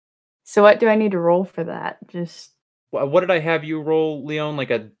 So what do I need to roll for that? Just What did I have you roll, Leon?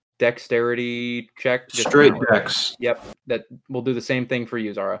 Like a dexterity check? Straight dex. Yep. That we'll do the same thing for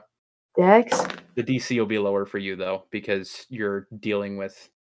you, Zara. dex? The DC will be lower for you though, because you're dealing with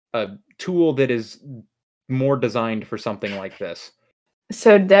a tool that is more designed for something like this.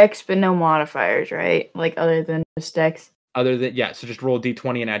 So dex, but no modifiers, right? Like other than just dex? So just roll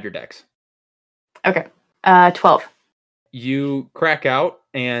D20 and add your dex. Okay. 12. You crack out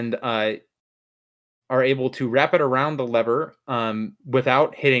and are able to wrap it around the lever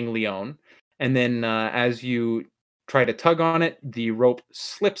without hitting Leon. And then as you try to tug on it, the rope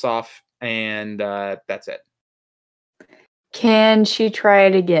slips off, and that's it. Can she try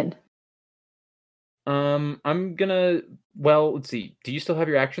it again? I'm gonna... Well, let's see. Do you still have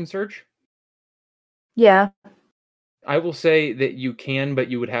your action surge? Yeah. I will say that you can, but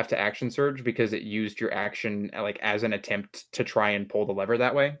you would have to action surge because it used your action like as an attempt to try and pull the lever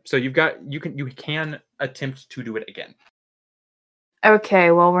that way. So you can attempt to do it again.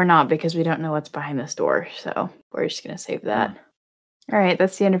 Okay, well, we're not because we don't know what's behind this door, so we're just going to save that. All right,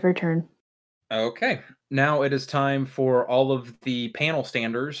 that's the end of her turn. Okay. Now it is time for all of the panel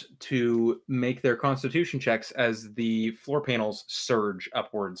standers to make their constitution checks as the floor panels surge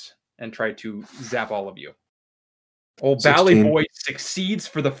upwards and try to zap all of you. Old Bally 16. Boy succeeds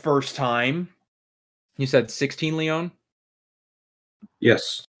for the first time. You said 16, Leon?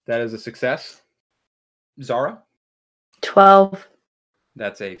 Yes. That is a success. Zara? 12.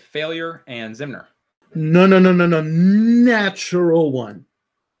 That's a failure. And Zimner? No. Natural one.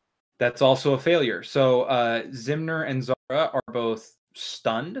 That's also a failure. So Zimner and Zara are both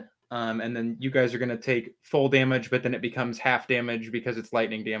stunned. And then you guys are going to take full damage, but then it becomes half damage because it's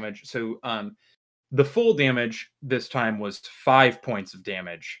lightning damage. So the full damage this time was 5 points of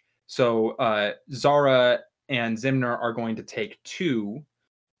damage. So Zara and Zimner are going to take 2.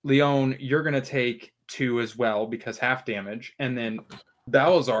 Leon, you're going to take 2 as well because half damage. And then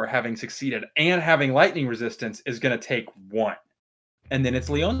Balazar, having succeeded and having lightning resistance, is going to take 1. And then it's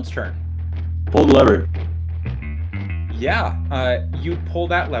Leon's turn. Pull the lever. Yeah, you pull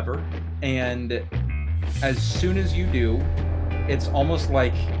that lever, and as soon as you do, it's almost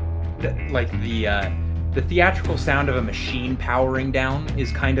like the theatrical sound of a machine powering down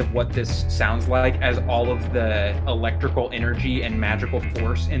is kind of what this sounds like, as all of the electrical energy and magical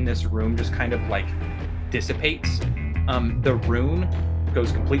force in this room just kind of like dissipates. The rune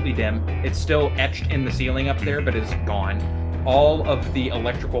goes completely dim. It's still etched in the ceiling up there, but is gone. All of the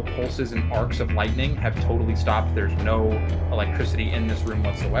electrical pulses and arcs of lightning have totally stopped. There's no electricity in this room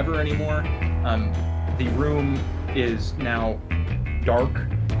whatsoever anymore. The room is now dark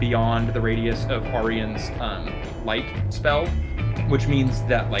beyond the radius of Arian's light spell, which means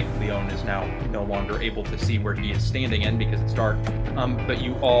that like Leon is now no longer able to see where he is standing in because it's dark. But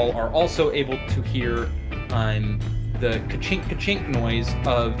you all are also able to hear the ka-chink noise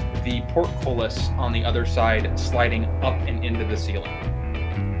of the portcullis on the other side sliding up and into the ceiling.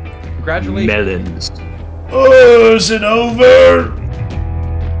 Congratulations. Melons. Oh, is it over?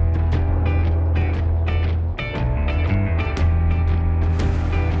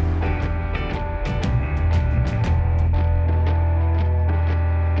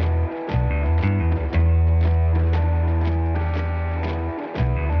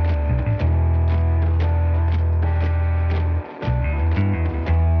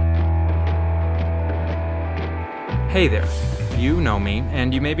 Hey there. You know me,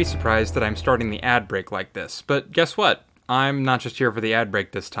 and you may be surprised that I'm starting the ad break like this, but guess what? I'm not just here for the ad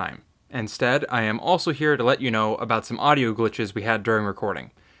break this time. Instead, I am also here to let you know about some audio glitches we had during recording.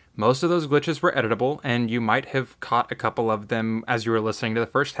 Most of those glitches were editable, and you might have caught a couple of them as you were listening to the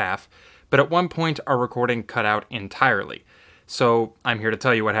first half, but at one point our recording cut out entirely. So I'm here to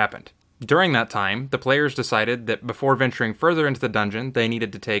tell you what happened. During that time, the players decided that before venturing further into the dungeon, they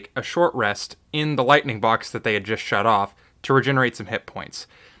needed to take a short rest in the lightning box that they had just shut off to regenerate some hit points.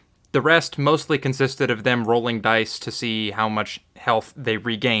 The rest mostly consisted of them rolling dice to see how much health they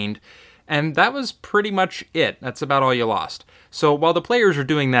regained, and that was pretty much it. That's about all you lost. So while the players are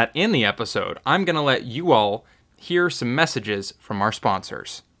doing that in the episode, I'm going to let you all hear some messages from our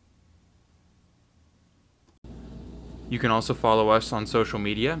sponsors. You can also follow us on social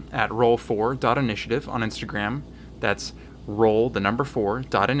media at roll4.initiative on Instagram. That's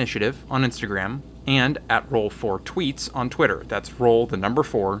roll4.initiative on Instagram. And at roll4tweets on Twitter. That's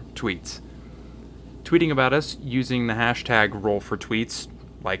roll4tweets. Tweeting about us using the hashtag roll4tweets,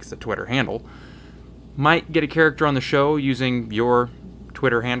 like the Twitter handle, might get a character on the show using your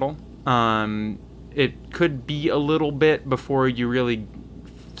Twitter handle. It could be a little bit before you really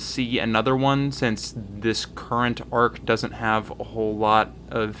see another one since this current arc doesn't have a whole lot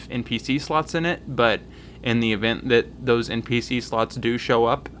of NPC slots in it, but in the event that those NPC slots do show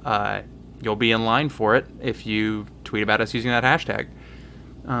up, you'll be in line for it if you tweet about us using that hashtag.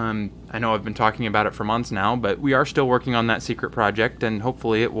 I know I've been talking about it for months now, but we are still working on that secret project, and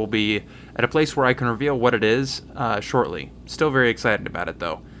hopefully it will be at a place where I can reveal what it is shortly. Still very excited about it,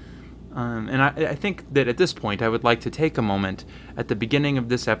 though. And I think that at this point I would like to take a moment at the beginning of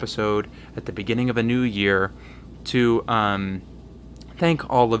this episode, at the beginning of a new year, to thank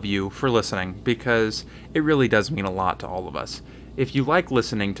all of you for listening, because it really does mean a lot to all of us. If you like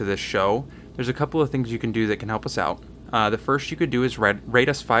listening to this show, there's a couple of things you can do that can help us out. The first you could do is rate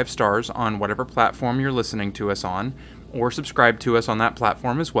us 5 stars on whatever platform you're listening to us on, or subscribe to us on that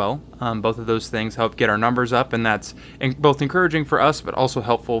platform as well. Both of those things help get our numbers up, and that's both encouraging for us, but also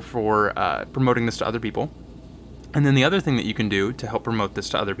helpful for promoting this to other people. And then the other thing that you can do to help promote this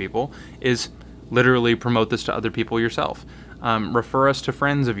to other people is literally promote this to other people yourself. Refer us to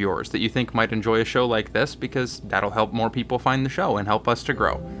friends of yours that you think might enjoy a show like this, because that'll help more people find the show and help us to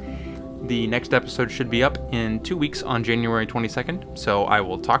grow. The next episode should be up in 2 weeks on January 22nd, so I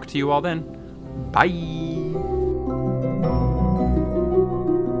will talk to you all then. Bye!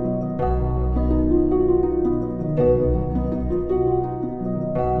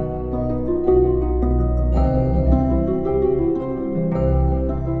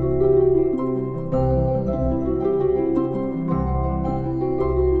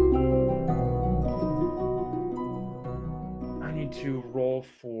 To roll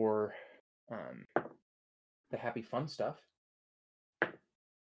for the happy fun stuff.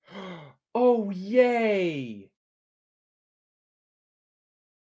 Oh, yay!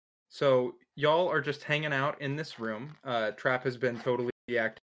 So y'all are just hanging out in this room. Trap has been totally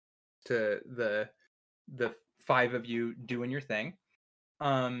reactive to the 5 of you doing your thing.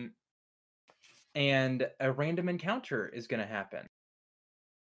 And a random encounter is going to happen.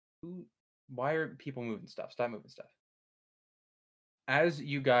 Why are people moving stuff? Stop moving stuff. As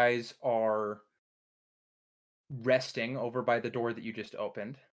you guys are resting over by the door that you just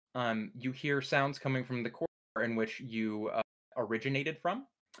opened, you hear sounds coming from the corridor in which you originated from,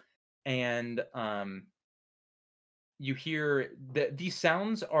 and you hear that these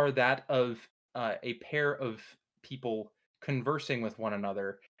sounds are that of a pair of people conversing with one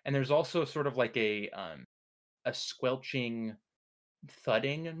another, and there's also sort of like a squelching,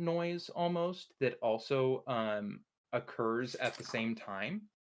 thudding noise almost that also occurs at the same time.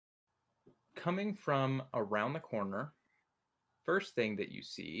 Coming from around the corner, first thing that you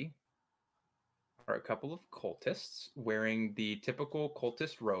see are a couple of cultists wearing the typical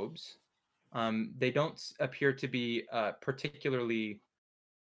cultist robes. They don't appear to be particularly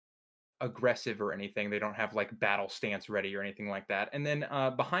aggressive or anything. They don't have like battle stance ready or anything like that. And then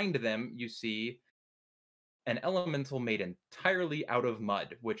behind them, you see an elemental made entirely out of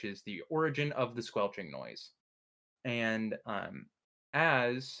mud, which is the origin of the squelching noise. And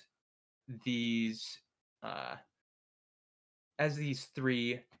as these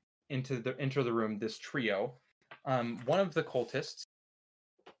 3 enter the room, this trio, one of the cultists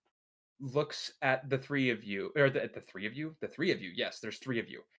looks at the 3 of you, or the 3 of you, yes, there's 3 of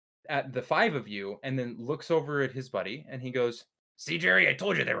you, at the 5 of you, and then looks over at his buddy, and he goes, "See, Jerry, I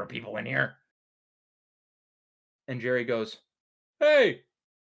told you there were people in here." And Jerry goes, "Hey,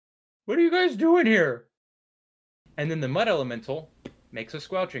 what are you guys doing here?" And then the mud elemental makes a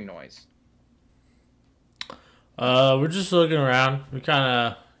squelching noise. We're just looking around. We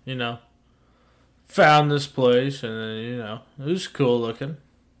kind of, found this place, and then, it was cool looking.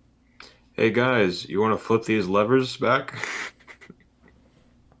 Hey guys, you want to flip these levers back?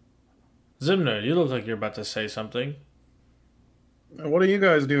 Zimner, you look like you're about to say something. What are you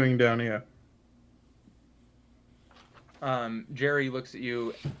guys doing down here? Jerry looks at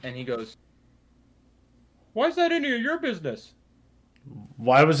you and he goes, "Why is that any of your business?"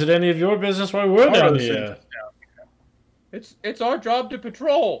 Why was it any of your business while we're down here? It's our job to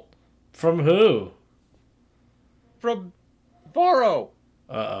patrol. From who? From Varro.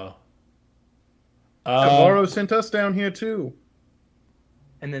 Uh-oh. Varro sent us down here too.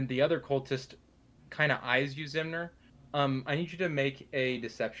 And then the other cultist kind of eyes you, Zimner. I need you to make a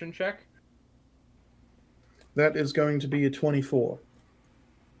deception check. That is going to be a 24.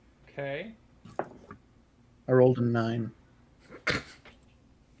 Okay. I rolled a 9.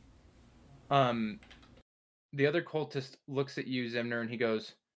 The other cultist looks at you, Zimner, and he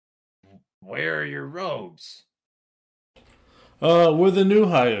goes, "Where are your robes?" We're the new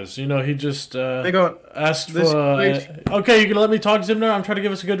hires. He just They got asked this for. place. Okay, you can let me talk, Zimner. I'm trying to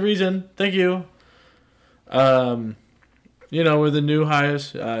give us a good reason. Thank you. we're the new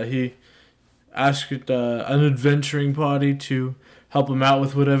hires. He asked an adventuring party to help him out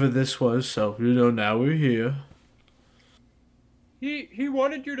with whatever this was. So, now we're here. He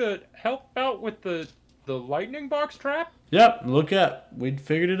wanted you to help out with the lightning box trap? Yep, we'd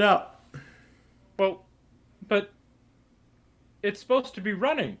figured it out. Well, but it's supposed to be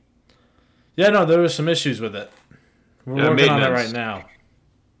running. Yeah, no, there were some issues with it. We're working on it right now.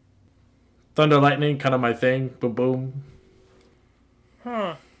 Thunder, lightning, kind of my thing. Boom, boom.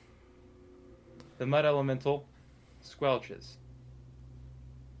 Huh. The mud elemental squelches.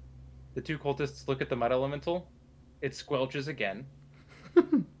 The two cultists look at the mud elemental. It squelches again.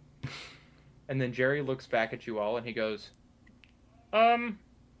 And then Jerry looks back at you all and he goes, I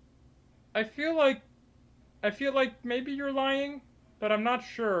feel like maybe you're lying, but I'm not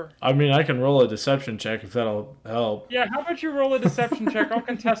sure. I mean, I can roll a deception check if that'll help. Yeah, how about you roll a deception check? I'll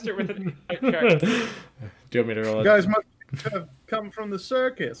contest it with a check. Do you want me to roll it? You guys must have come from the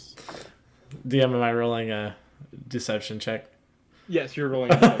circus. DM, am I rolling a deception check? Yes, you're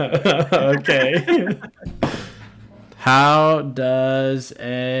rolling a deception check. Okay. How does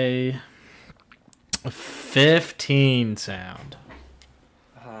a 15 sound?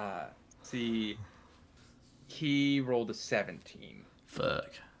 See, he rolled a 17. Fuck.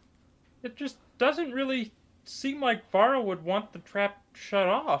 It just doesn't really seem like Vara would want the trap shut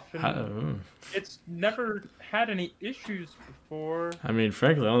off. And it's never had any issues before. I mean,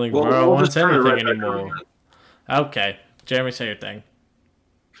 frankly, I don't think Vara wants anything anymore. Okay. Jeremy, say your thing.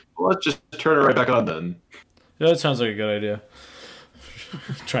 Well, let's just turn it right back on then. Yeah, that sounds like a good idea.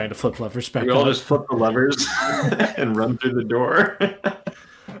 Trying to flip levers back on. We all just flip the levers and run through the door.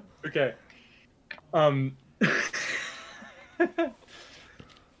 Okay.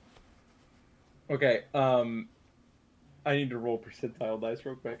 Okay, I need to roll percentile dice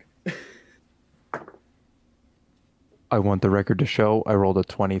real quick. I want the record to show I rolled a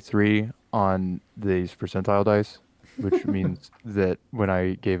 23 on these percentile dice, which means that when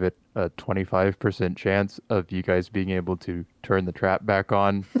I gave it a 25% chance of you guys being able to turn the trap back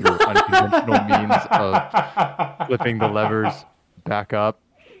on through unconventional means of flipping the levers back up,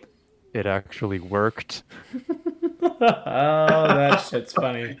 it actually worked. Oh, that shit's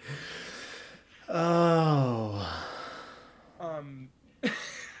funny. Oh.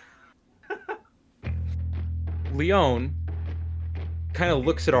 Leon kind of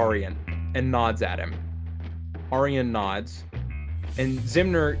looks at Arian and nods at him. Arian nods, and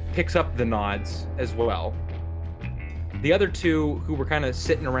Zimner picks up the nods as well. The other two who were kind of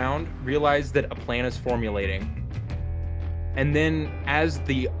sitting around realize that a plan is formulating. And then as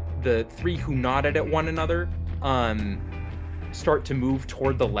the three who nodded at one another start to move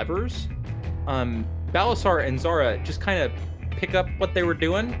toward the levers, Balasar and Zara just kind of pick up what they were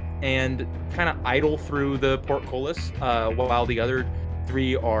doing and kind of idle through the portcullis while the other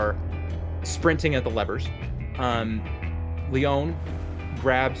three are sprinting at the levers. Leon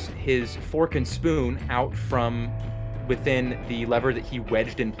grabs his fork and spoon out from within the lever that he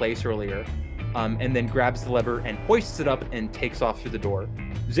wedged in place earlier, and then grabs the lever and hoists it up and takes off through the door.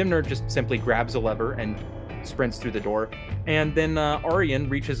 Zimner just simply grabs a lever and sprints through the door, and then Arian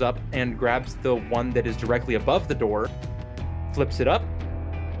reaches up and grabs the one that is directly above the door, flips it up,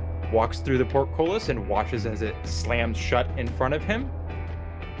 walks through the portcullis, and watches as it slams shut in front of him.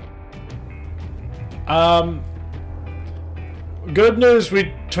 Good news,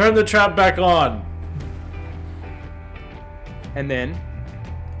 we turned the trap back on. And then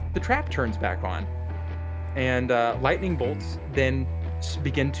the trap turns back on, and lightning bolts then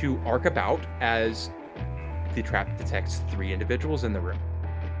begin to arc about as the trap detects 3 individuals in the room.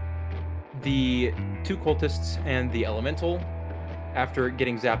 The 2 cultists and the elemental, after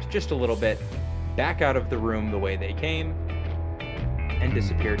getting zapped just a little bit, back out of the room the way they came and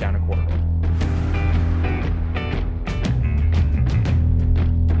disappear down a corridor.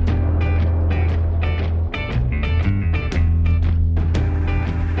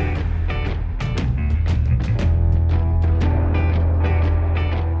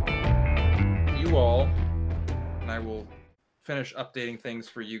 Finish updating things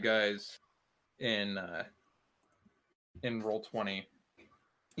for you guys in Roll20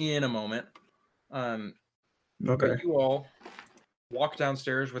 in a moment. Okay. But you all walk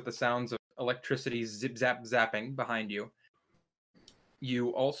downstairs with the sounds of electricity zip zap zapping behind you. You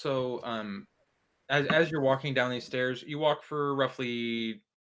also, as you're walking down these stairs, you walk for roughly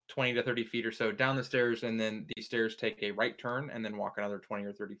 20 to 30 feet or so down the stairs, and then these stairs take a right turn and then walk another 20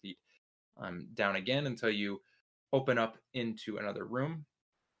 or 30 feet down again until you open up into another room.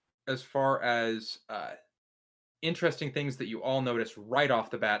 As far as interesting things that you all notice right off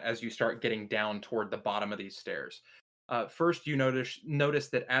the bat as you start getting down toward the bottom of these stairs. First, you notice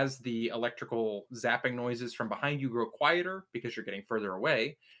that as the electrical zapping noises from behind you grow quieter because you're getting further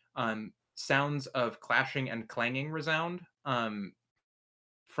away, sounds of clashing and clanging resound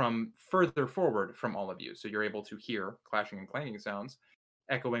from further forward from all of you. So you're able to hear clashing and clanging sounds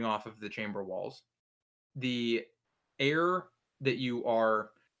echoing off of the chamber walls. The air that you are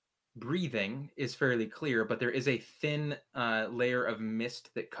breathing is fairly clear, but there is a thin layer of mist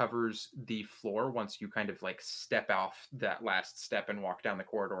that covers the floor once you kind of like step off that last step and walk down the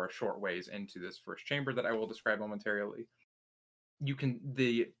corridor a short ways into this first chamber that I will describe momentarily.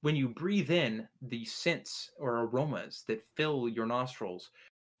 When you breathe in, the scents or aromas that fill your nostrils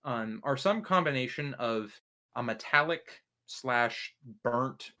are some combination of a metallic /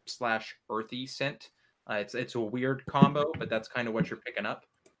 burnt / earthy scent. It's a weird combo, but that's kind of what you're picking up.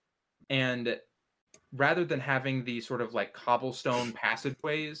 And rather than having the sort of like cobblestone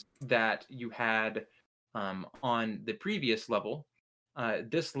passageways that you had on the previous level,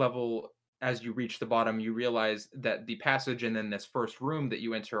 this level, as you reach the bottom, you realize that the passage and then this first room that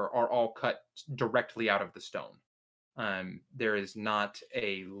you enter are all cut directly out of the stone. There is not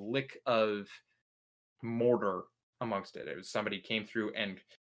a lick of mortar amongst it. It was somebody came through and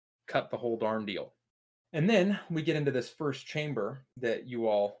cut the whole darn deal. And then we get into this first chamber that you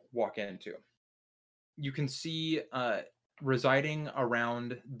all walk into. You can see residing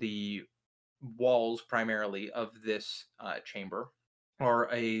around the walls primarily of this chamber are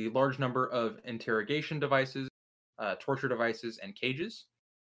a large number of interrogation devices, torture devices, and cages,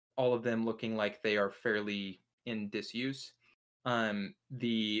 all of them looking like they are fairly in disuse.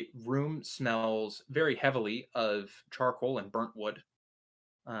 The room smells very heavily of charcoal and burnt wood.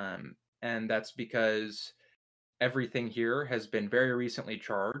 And that's because everything here has been very recently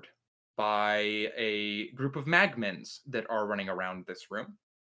charred by a group of magmins that are running around this room.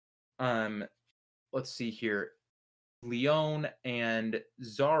 Let's see here. Leon and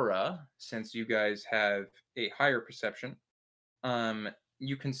Zara, since you guys have a higher perception,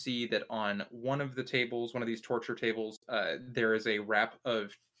 you can see that on one of the tables, one of these torture tables, there is a wrap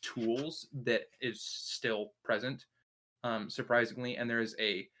of tools that is still present, surprisingly, and there is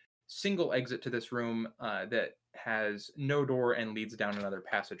a single exit to this room that has no door and leads down another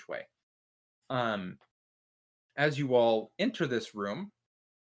passageway. As you all enter this room,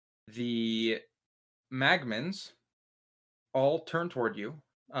 the magmins all turn toward you,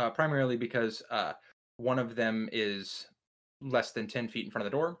 primarily because one of them is less than 10 feet in front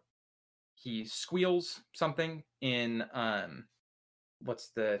of the door. He squeals something in, what's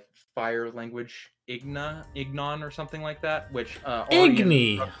the fire language? Ignon or something like that, which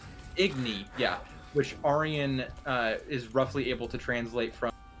Igni, yeah. Which Arian is roughly able to translate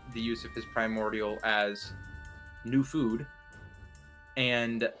from the use of his primordial as new food.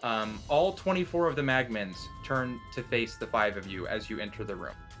 And all 24 of the magmins turn to face the 5 of you as you enter the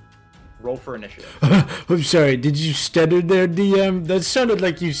room. Roll for initiative. I'm sorry, did you stutter there, DM? That sounded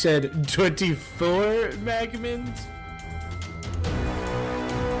like you said 24 magmins?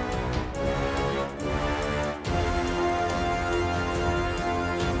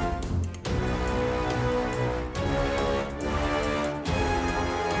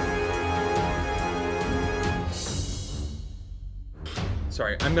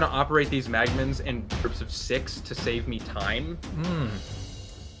 Sorry, I'm going to operate these magmins in groups of 6 to save me time.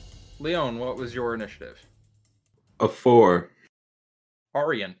 Leon, what was your initiative? A 4.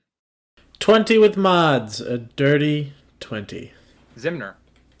 Arian. 20 with mods. A dirty 20. Zimner.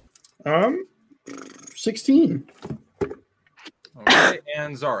 16. Okay,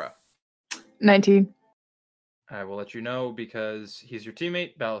 and Zara. 19. I will let you know because he's your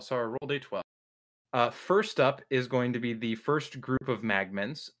teammate. Balasar rolled a 12. First up is going to be the first group of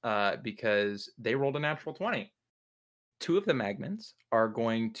magmins because they rolled a natural 20. 2 of the magmins are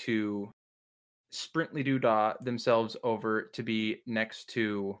going to sprintly doodah themselves over to be next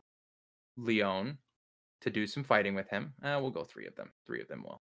to Leon to do some fighting with him. We'll go 3 of them. 3 of them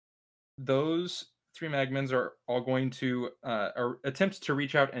will. Those 3 magmins are all going to attempt to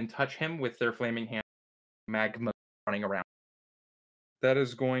reach out and touch him with their flaming hand. Magma running around. That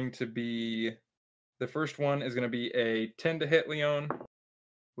is going to be... The first one is going to be a 10 to hit Leon,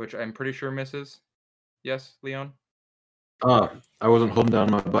 which I'm pretty sure misses. Yes, Leon? I wasn't holding down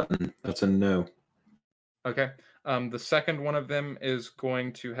my button. That's a no. Okay. The second one of them is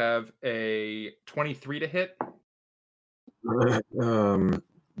going to have a 23 to hit.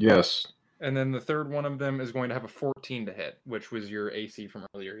 Yes. And then the third one of them is going to have a 14 to hit, which was your AC from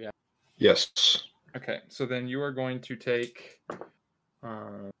earlier, yeah? Yes. Okay, so then you are going to take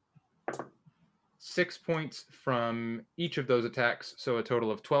 6 points from each of those attacks, so a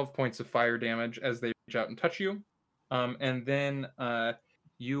total of 12 points of fire damage as they reach out and touch you. And then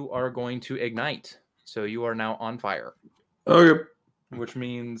you are going to ignite. So you are now on fire. Okay. Which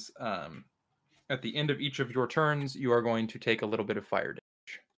means at the end of each of your turns, you are going to take a little bit of fire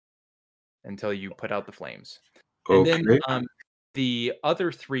damage until you put out the flames. And then the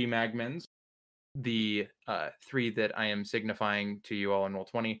other 3 magmans, the 3 that I am signifying to you all in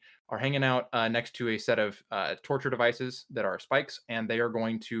Roll20, are hanging out next to a set of torture devices that are spikes, and they are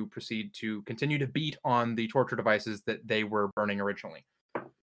going to proceed to continue to beat on the torture devices that they were burning originally.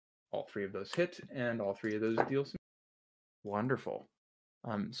 All 3 of those hit, and all 3 of those deal some. Wonderful.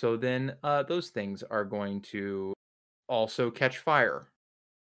 So then those things are going to also catch fire.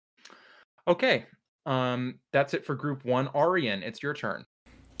 Okay. That's it for group 1. Arian, it's your turn.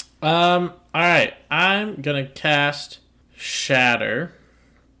 All right. I'm gonna cast Shatter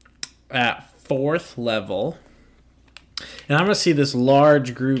at 4th level, and I'm gonna see this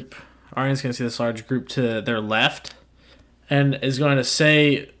large group. Arian's gonna see this large group to their left, and is going to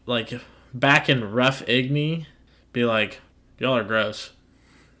say, like, back in rough Igni, be like, "Y'all are gross,"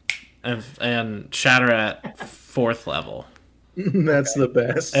 and shatter at 4th level. That's the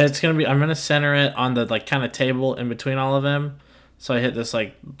best. And it's gonna be. I'm gonna center it on the like kind of table in between all of them. So I hit this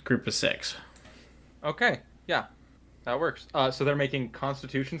like group of 6. Okay, yeah, that works. So they're making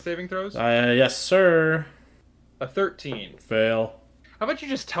Constitution saving throws? Yes, sir. A 13. Fail. How about you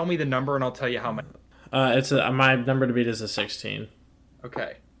just tell me the number and I'll tell you how many? It's my number to beat is a 16.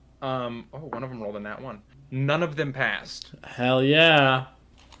 Okay. One of them rolled in that one. None of them passed. Hell yeah.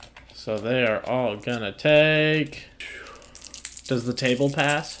 So they are all gonna take. Does the table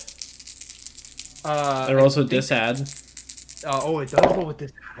pass? They're also disad. It does roll with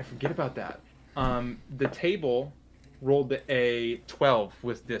this. I forget about that. The table rolled a 12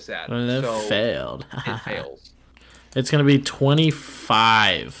 with disad. It so failed. It fails. It's gonna be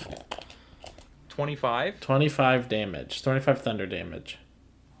 25. 25? 25 damage. 25 thunder damage.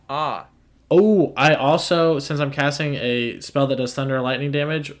 Ah. Oh, I also, since I'm casting a spell that does thunder and lightning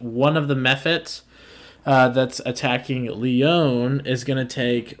damage, one of the mephits that's attacking Leon is going to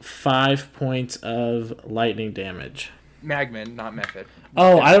take 5 points of lightning damage. Magman, not mephit.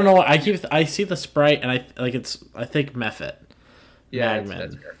 Oh, I don't know. I see the sprite and I think mephit. Yeah, Magman.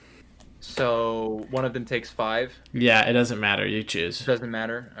 that's fair. So one of them takes 5. Yeah, it doesn't matter. You choose. Doesn't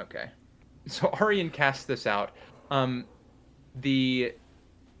matter. Okay. So Arian casts this out. The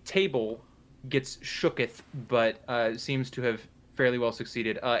table gets shooketh, but seems to have fairly well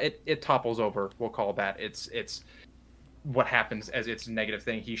succeeded. It topples over. We'll call that. It's what happens as its negative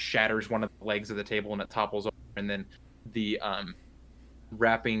thing. He shatters one of the legs of the table and it topples over, and then the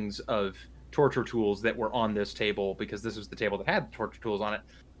wrappings of torture tools that were on this table, because this was the table that had the torture tools on it,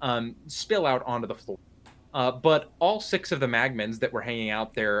 spill out onto the floor. But all 6 of the magmans that were hanging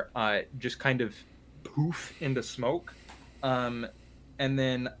out there just kind of poof into smoke, and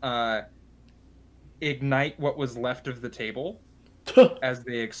then ignite what was left of the table as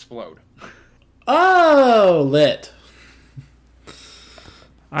they explode. Oh, lit. All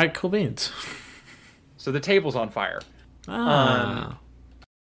right, cool beans. So the table's on fire.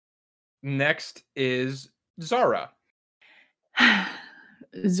 Next is Zara.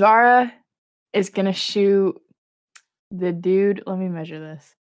 Zara is going to shoot the dude. Let me measure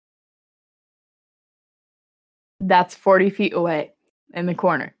this. That's 40 feet away in the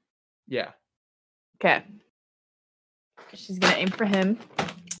corner. Yeah. Okay. She's going to aim for him.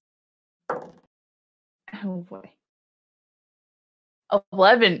 Oh, boy.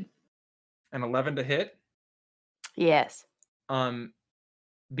 11. An 11 to hit? Yes.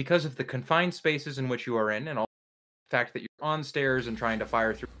 Because of the confined spaces in which you are in, and all the fact that you're on stairs and trying to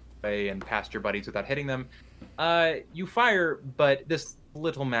fire through the way and past your buddies without hitting them, you fire, but this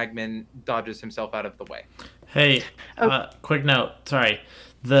little magman dodges himself out of the way. Hey, quick note. Sorry.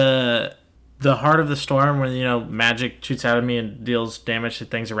 The heart of the storm, when magic shoots out of me and deals damage to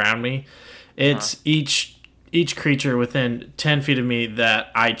things around me, it's each creature within 10 feet of me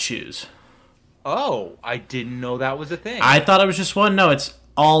that I choose. Oh, I didn't know that was a thing. I thought it was just one. No, it's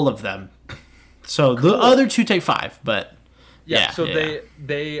all of them. So cool. The other 2 take 5, but yeah. So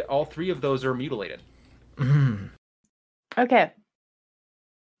they all 3 of those are mutilated. Okay.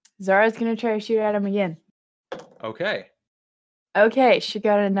 Zara's gonna try to shoot at him again. Okay, she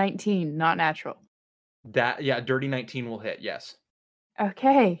got a 19, not natural. Dirty 19 will hit, yes.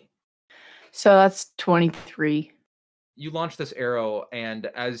 Okay. So that's 23. You launch this arrow, and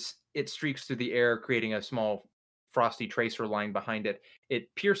as it streaks through the air, creating a small frosty tracer line behind it,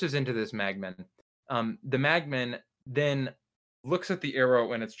 it pierces into this magman. The magman then looks at the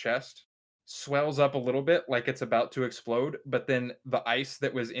arrow in its chest, swells up a little bit like it's about to explode, but then the ice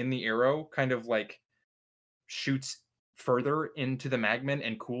that was in the arrow kind of like shoots further into the magma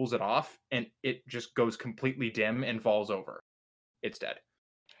and cools it off, and it just goes completely dim and falls over. It's dead.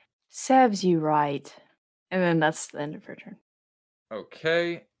 Serves you right. And then that's the end of her turn.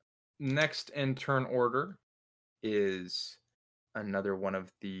 Okay. Next in turn order is another one of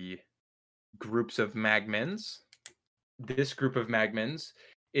the groups of magmins. This group of magmins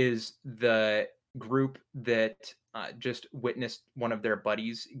is the group that just witnessed one of their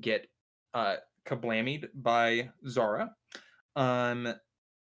buddies get kablammied by Zara.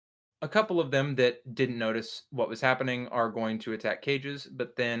 A couple of them that didn't notice what was happening are going to attack cages,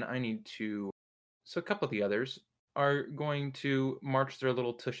 but then I need to... So a couple of the others are going to march their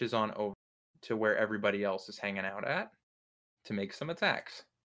little tushes on over to where everybody else is hanging out at to make some attacks.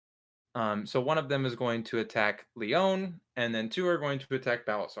 So one of them is going to attack Leon, and then 2 are going to attack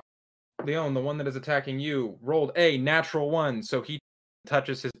Balasar. Leon, the one that is attacking you, rolled a natural 1, so he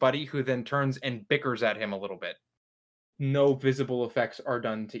touches his buddy, who then turns and bickers at him a little bit. No visible effects are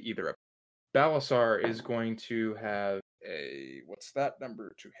done to either of them. Balasar is going to have a... What's that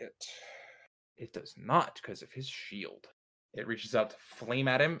number to hit? It does not, because of his shield. It reaches out to flame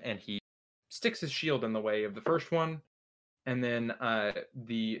at him, and he sticks his shield in the way of the first one. And then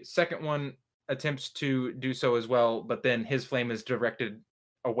the second one attempts to do so as well, but then his flame is directed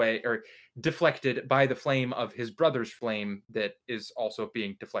away, or deflected by the flame of his brother's flame that is also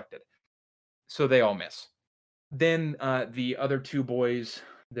being deflected. So they all miss. Then the other 2 boys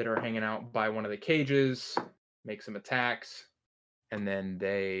that are hanging out by one of the cages make some attacks, and then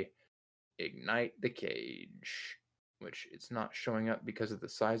they ignite the cage, which it's not showing up because of the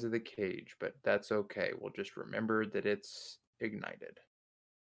size of the cage, but that's okay. We'll just remember that it's ignited.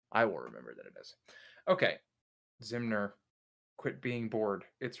 I will remember that it is. Okay, Zimner, quit being bored.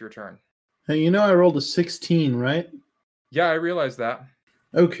 It's your turn. Hey, I rolled a 16, right? Yeah, I realize that.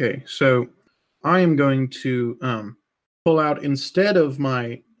 Okay, so I am going to pull out, instead of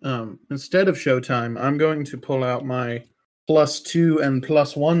Showtime, I'm going to pull out my +2 and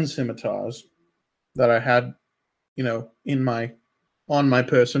 +1 scimitars that I had, on my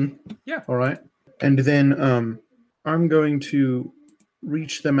person. Yeah. All right. And then I'm going to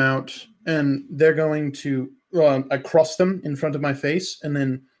reach them out, and they're going to... I cross them in front of my face, and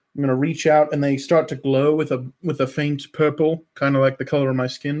then I'm going to reach out, and they start to glow with a faint purple, kind of like the color of my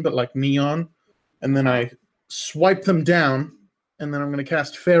skin, but like neon. And then I swipe them down, and then I'm going to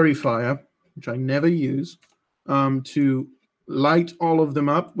cast Fairy Fire, which I never use, to light all of them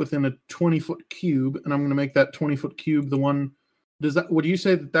up within a 20-foot cube, and I'm going to make that 20-foot cube the one... Would you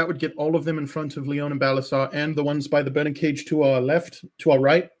say that would get all of them in front of Leon and Balasar, and the ones by the burning cage to our left, to our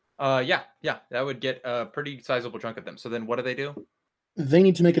right? Yeah, that would get a pretty sizable chunk of them. So then what do they do? They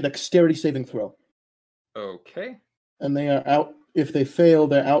need to make a dexterity saving throw. Okay. And they are out... If they fail,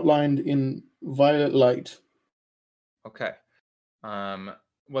 they're outlined in violet light. Okay.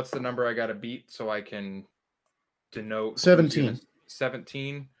 What's the number I gotta beat so I can denote... 17.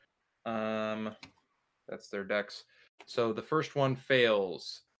 17. That's their dex. So the first one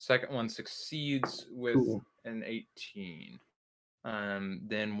fails. Second one succeeds with an 18.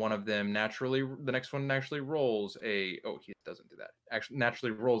 Then one of them the next one naturally rolls a... Oh, he doesn't do that. Actually,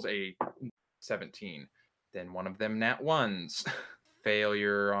 naturally rolls a 17. Then one of them nat ones.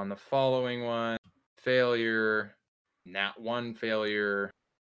 Failure on the following one. Failure. Nat 1 failure.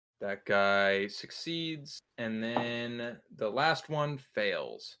 That guy succeeds. And then the last one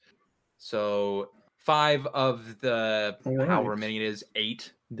fails. So 5 of the... Right. However many it is,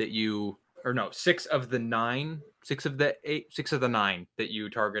 8 that you... Or no, 6 of the 9. 6 of the 8. 6 of the 9 that you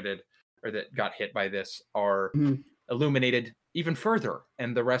targeted or that got hit by this are illuminated even further,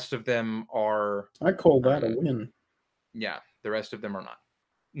 and the rest of them are... I call that a win. Yeah, the rest of them are not.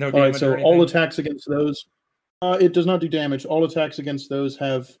 No All damage. right, so all attacks against those... it does not do damage. All attacks against those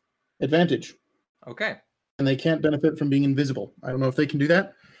have advantage. Okay. And they can't benefit from being invisible. I don't know if they can do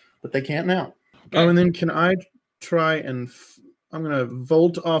that, but they can't now. Okay. Oh, and then can I try and... I'm going to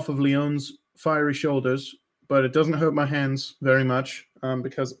volt off of Leon's fiery shoulders, but it doesn't hurt my hands very much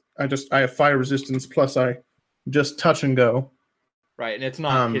because I have fire resistance, plus I just touch and go. Right, and it's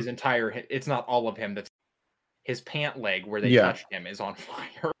not his entire... It's not all of him. That's his pant leg where they touched him is on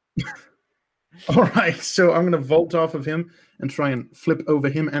fire. All right, so I'm going to volt off of him and try and flip over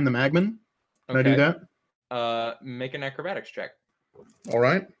him and the Magman. Can I do that? Make an acrobatics check. All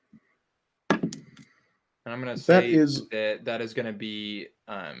right. And I'm going to say that is going to be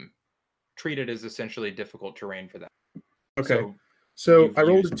treated as essentially difficult terrain for that. Okay. So I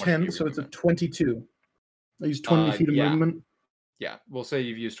rolled a 10, so it's a 22. I used 20 feet of movement. Yeah, we'll say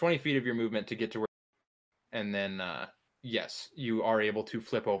you've used 20 feet of your movement to get to where... And then yes, you are able to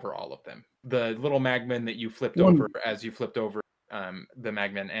flip over all of them. The little Magman that you flipped One- over as you flipped over the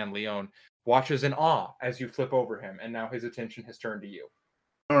Magman and Leon watches in awe as you flip over him, and now his attention has turned to you.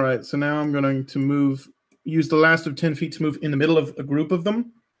 All right, so now I'm going to use the last of 10 feet to move in the middle of a group of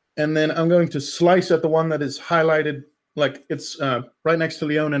them, and then I'm going to slice at the one that is highlighted, like it's right next to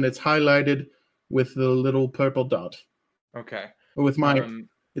Leon, and it's highlighted with the little purple dot. Okay. With my,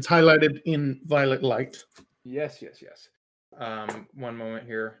 it's highlighted in violet light. Yes. One moment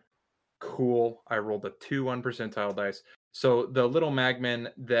here. Cool. I rolled a 2 1% dice. So the little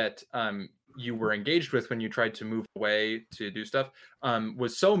Magman that you were engaged with when you tried to move away to do stuff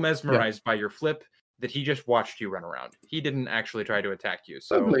was so mesmerized by your flip that he just watched you run around. He didn't actually try to attack you.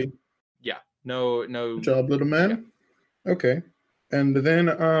 So Lovely. yeah, no. Good job, little man. Yeah. Okay, and then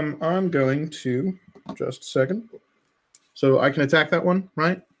I'm going to just a second. So I can attack that one,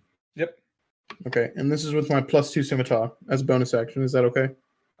 right? Yep. Okay, and this is with my +2 scimitar as a bonus action. Is that okay?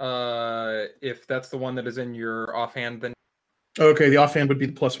 If that's the one that is in your offhand, then okay. The offhand would be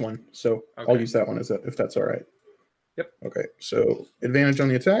the +1, so okay. I'll use that one if that's all right. Yep. Okay, so advantage on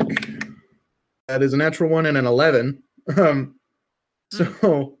the attack. That is a natural 1 and an 11.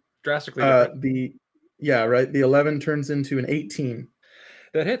 So drastically different. The 11 turns into an 18.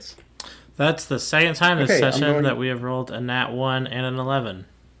 That hits. That's the second time this session that we have rolled a nat 1 and an 11.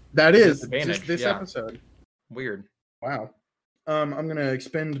 That is just this episode. Weird. Wow. I'm going to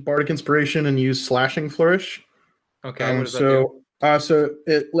expend Bardic Inspiration and use Slashing Flourish. Okay, what does that do? So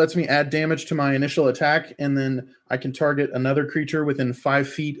it lets me add damage to my initial attack, and then I can target another creature within 5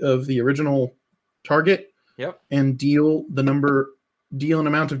 feet of the original target. Yep. And deal an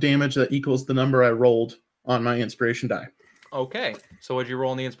amount of damage that equals the number I rolled on my inspiration die. Okay. So what'd you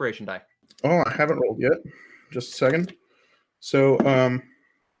roll on the inspiration die? Oh, I haven't rolled yet. Just a second. So,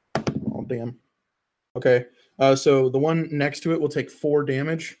 oh damn. Okay. So the one next to it will take 4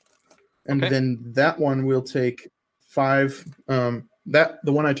 damage, and then that one will take 5. The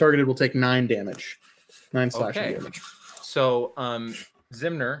one I targeted will take 9 damage. 9 slashing damage. So,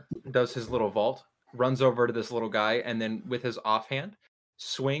 Zimner does his little vault, runs over to this little guy, and then with his offhand,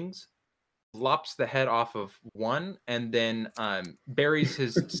 swings, lops the head off of one, and then buries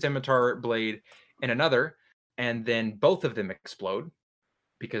his scimitar blade in another, and then both of them explode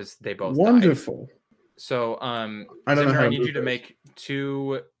because they both wonderful. died. So, Zimner, I need you to make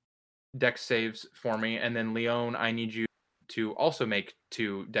 2 dex saves for me, and then Leon, I need you to also make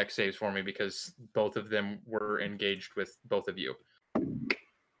 2 dex saves for me because both of them were engaged with both of you.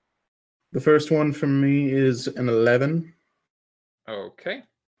 The first one from me is an 11. Okay.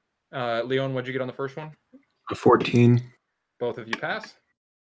 Leon, what'd you get on the first one? A 14. Both of you pass.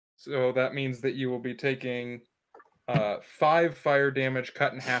 So that means that you will be taking 5 fire damage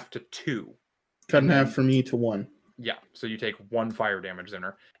cut in half to 2. Cut in half for me to 1. Yeah, so you take 1 fire damage,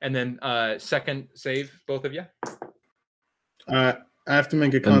 Zimner. And then second save, both of you? I have to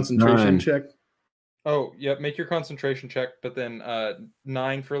make a concentration check. Oh, yeah, make your concentration check, but then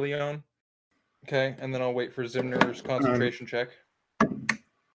 9 for Leon. Okay, and then I'll wait for Zimner's concentration check.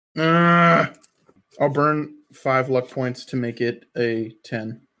 I'll burn 5 luck points to make it a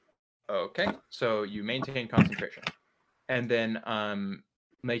 10. Okay, so you maintain concentration. And then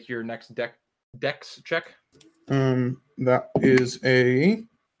make your next dex check. That is a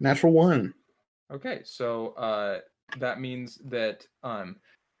natural 1. Okay, so that means that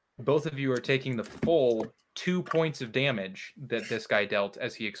both of you are taking the full 2 points of damage that this guy dealt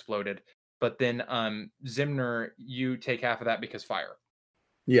as he exploded. But then Zimner, you take half of that because fire.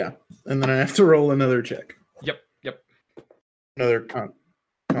 Yeah, and then I have to roll another check. Yep. Another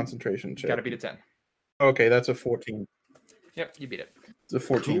concentration check. Got to beat a 10. Okay, that's a 14. Yep, you beat it. It's a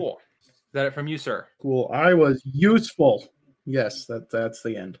 14. Cool. Is that it from you, sir? Cool. I was useful. Yes, that's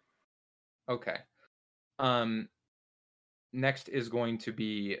the end. Okay. Next is going to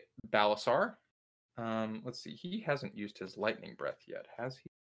be Balasar. Let's see. He hasn't used his lightning breath yet, has he?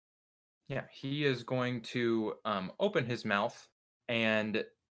 Yeah, he is going to open his mouth and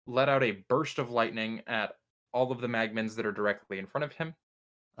let out a burst of lightning at all of the Magmans that are directly in front of him.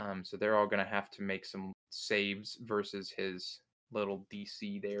 So they're all going to have to make some saves versus his little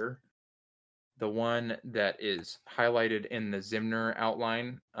DC there. The one that is highlighted in the Zimner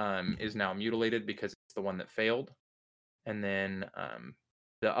outline is now mutilated because it's the one that failed. And then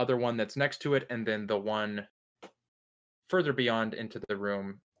the other one that's next to it, and then the one further beyond into the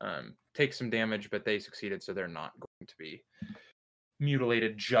room takes some damage, but they succeeded, so they're not going to be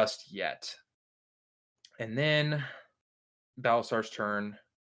mutilated just yet. And then Balasar's turn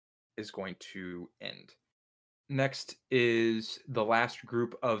is going to end. Next is the last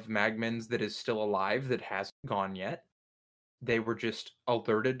group of Magmans that is still alive that hasn't gone yet. they were just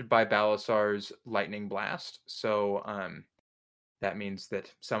alerted by Balasar's lightning blast. So that means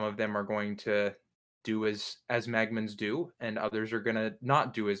that some of them are going to do as Magmans do, and others are going to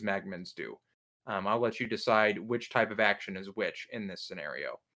not do as Magmans do. I'll let you decide which type of action is which in this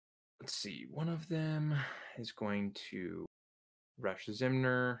scenario. Let's see. One of them is going to rush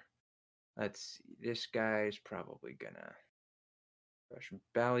Zimner. Let's see. This guy's probably going to rush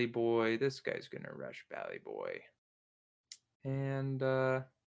Bally Boy. This guy's going to rush Bally Boy. And yeah,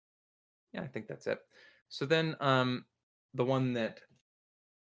 I think that's it. So then the one that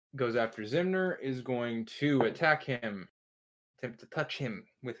goes after Zimner is going to attack him, attempt to touch him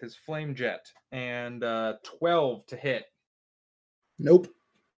with his flame jet, and 12 to hit. Nope.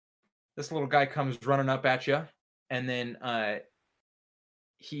 This little guy comes running up at you, and then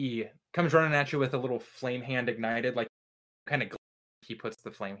he comes running at you with a little flame hand ignited, like kind of he puts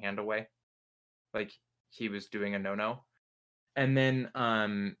the flame hand away, like he was doing a no-no. And then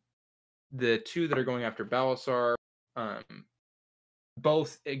the two that are going after Balasar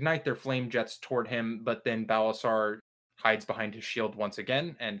both ignite their flame jets toward him, but then Balasar hides behind his shield once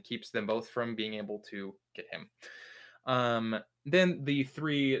again and keeps them both from being able to get him. Then the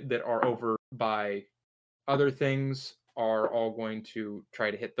three that are over by other things are all going to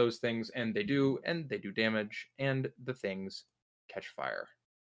try to hit those things, and they do damage, and the things catch fire.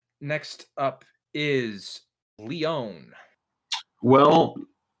 Next up is Leon. Well,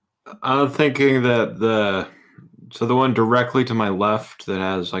 I'm thinking that the one directly to my left that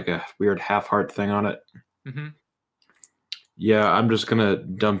has like a weird half heart thing on it. Mm-hmm. Yeah, I'm just gonna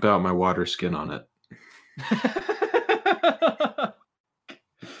dump out my water skin on it.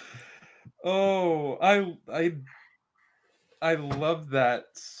 Oh, I love that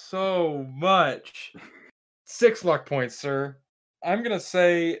so much. 6 luck points, sir. I'm gonna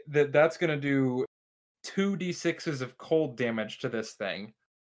say that that's gonna do 2d6s of cold damage to this thing.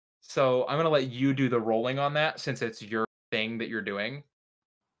 So I'm gonna let you do the rolling on that since it's your thing that you're doing.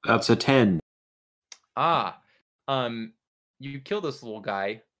 That's a 10. You kill this little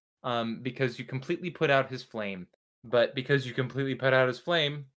guy because you completely put out his flame. But because you completely put out his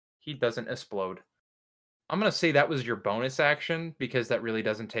flame, he doesn't explode. I'm gonna say that was your bonus action because that really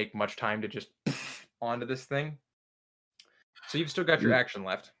doesn't take much time to just onto this thing. So you've still got your action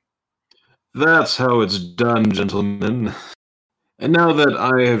left. That's how it's done, gentlemen. And now that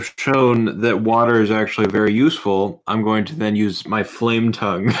I have shown that water is actually very useful, I'm going to then use my flame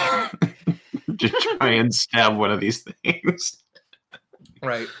tongue to try and stab one of these things.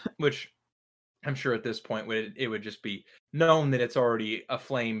 Right, which I'm sure at this point it would just be known that it's already a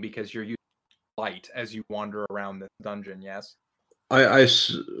flame because you're using light as you wander around the dungeon, yes?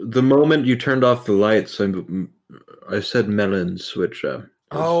 The moment you turned off the lights, I said melons, which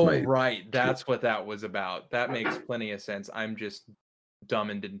right. That's what that was about. That makes plenty of sense. I'm just dumb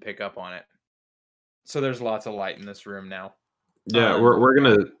and didn't pick up on it. So there's lots of light in this room now. Yeah, we're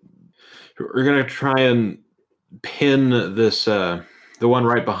gonna try and pin this the one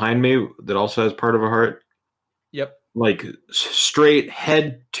right behind me that also has part of a heart. Yep. Like straight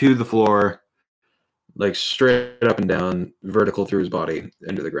head to the floor, like straight up and down, vertical through his body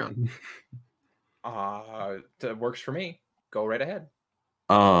into the ground. That works for me. Go right ahead.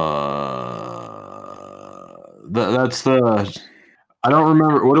 That's the. I don't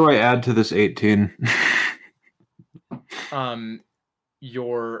remember. What do I add to this 18?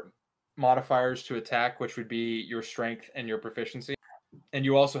 Your modifiers to attack, which would be your strength and your proficiency, and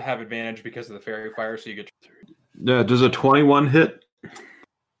you also have advantage because of the fairy fire, so you get. Yeah, does a 21 hit?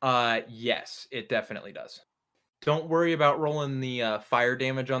 Yes, it definitely does. Don't worry about rolling the fire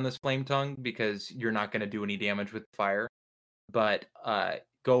damage on this flame tongue because you're not going to do any damage with fire. But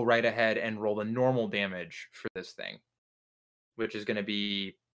go right ahead and roll the normal damage for this thing, which is going to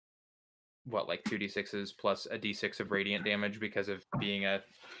be what, like 2d6s plus a d6 of radiant damage because of being a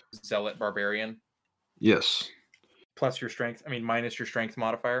zealot barbarian. Yes. Plus your strength. I mean, minus your strength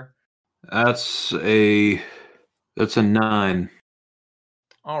modifier. That's a 9.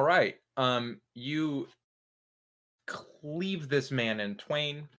 All right. You cleave this man in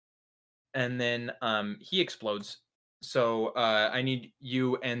twain, and then he explodes. So I need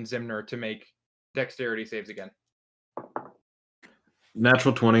you and Zimner to make dexterity saves again.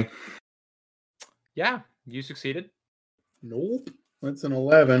 Natural 20. Yeah, you succeeded. Nope. That's an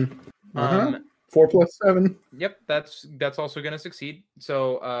 11. 4 plus 7. Yep, that's also going to succeed.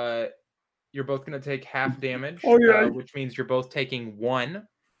 So you're both going to take half damage, which means you're both taking 1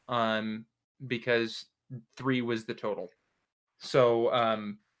 because 3 was the total. So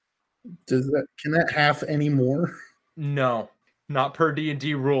Can that half any more? No, not per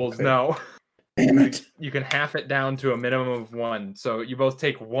D&D rules, no. Damn it. You can half it down to a minimum of 1. So you both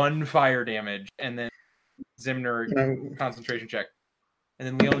take 1 fire damage, and then Zimner concentration check. And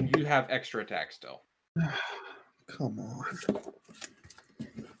then Leon, you have extra attack still. Come on.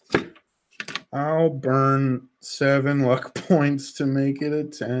 I'll burn 7 luck points to make it a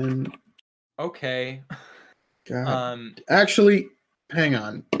 10. Okay. God. Actually, hang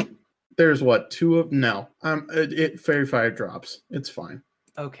on. There's what? 2 of no. Fairy fire drops. It's fine.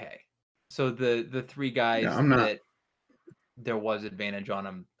 Okay. So the 3 guys that there was advantage on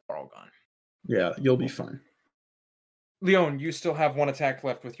them are all gone. Yeah, you'll be fine. Leon, you still have 1 attack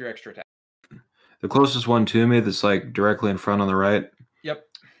left with your extra attack. The closest one to me that's like directly in front on the right. Yep.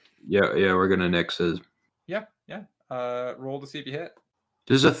 Yeah, we're gonna nix his. Yeah. Roll to see if you hit.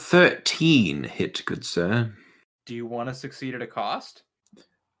 Does a 13 hit, good sir? Do you want to succeed at a cost?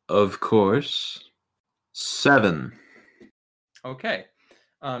 Of course. 7. Okay.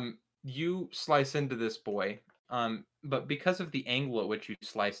 You slice into this boy, but because of the angle at which you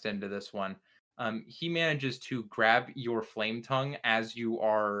sliced into this one, he manages to grab your flame tongue as you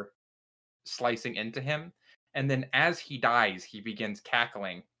are slicing into him, and then as he dies, he begins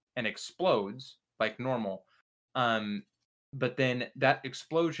cackling and explodes like normal. But then that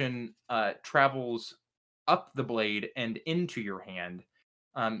explosion travels up the blade and into your hand.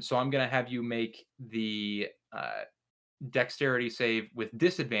 So I'm going to have you make the dexterity save with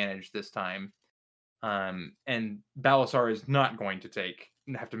disadvantage this time. And Balasar is not going to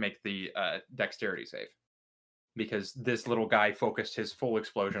have to make the dexterity save because this little guy focused his full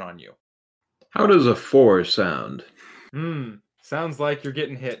explosion on you. How does a 4 sound? Sounds like you're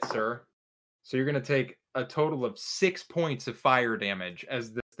getting hit, sir. So you're going to take a total of 6 points of fire damage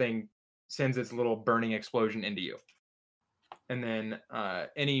as this thing sends its little burning explosion into you. And then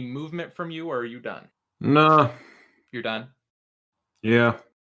any movement from you, or are you done? No. You're done? Yeah.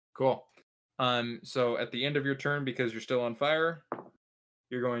 Cool. So at the end of your turn, because you're still on fire,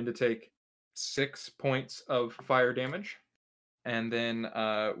 you're going to take 6 points of fire damage. And then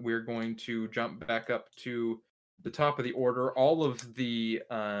we're going to jump back up to the top of the order. All of the...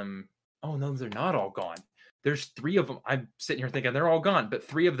 oh, no, they're not all gone. There's 3 of them. I'm sitting here thinking they're all gone, but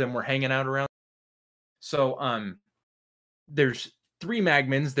 3 of them were hanging out around. So there's 3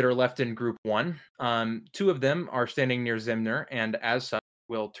 Magmans that are left in group 1. 2 of them are standing near Zimner, and as such,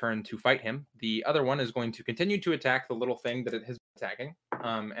 will turn to fight him. The other one is going to continue to attack the little thing that it has been attacking,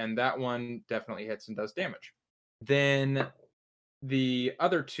 and that one definitely hits and does damage. Then the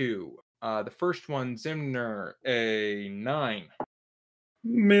other 2, the first one, Zimner, a 9.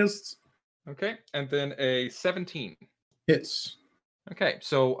 Missed. Okay, and then a 17. Hits. Okay,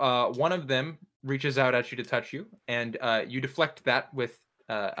 so one of them reaches out at you to touch you, and you deflect that with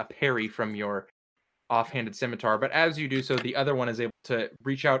a parry from your offhanded scimitar. But as you do so, the other one is able to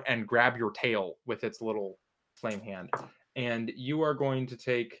reach out and grab your tail with its little flame hand. And you are going to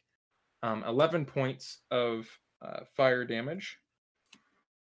take 11 points of fire damage,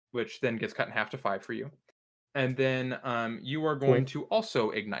 which then gets cut in half to 5 for you. And then you are going to also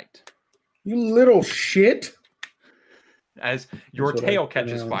ignite. You little shit. As your tail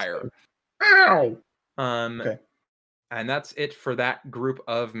catches fire. Ow! Okay. And that's it for that group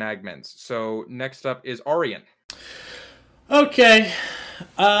of Magmans. So next up is Arian. Okay.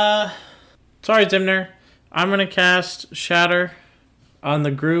 Sorry, Zimner. I'm going to cast Shatter on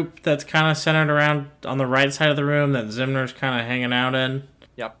the group that's kind of centered around on the right side of the room that Zimner's kind of hanging out in.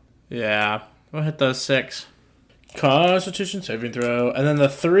 Yep. Yeah. We'll hit those 6. Constitution saving throw. And then the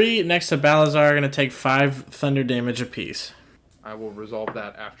 3 next to Balazar are going to take 5 thunder damage apiece. I will resolve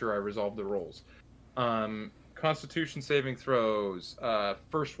that after I resolve the rolls. Constitution saving throws.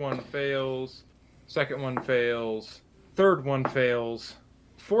 First one fails. Second one fails. Third one fails.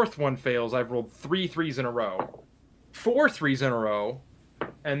 Fourth one fails. I've rolled 3 3s in a row. 4 3s in a row.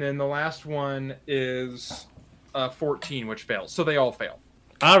 And then the last one is 14, which fails. So they all fail.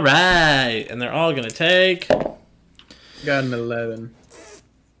 All right. And they're all going to take... Got an 11.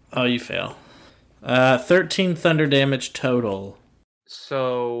 Oh, you fail. 13 thunder damage total.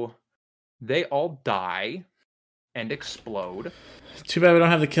 So they all die and explode. Too bad we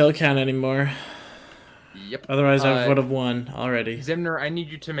don't have the kill count anymore. Yep. Otherwise, I would have won already. Zimner, I need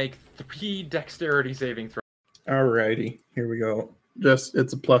you to make 3 dexterity saving throws. Alrighty, here we go. It's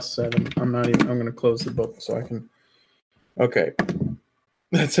a +7. I'm going to close the book so I can. Okay,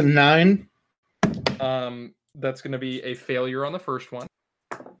 that's a 9. That's going to be a failure on the first one.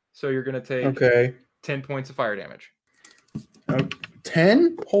 So you're going to take 10 points of fire damage.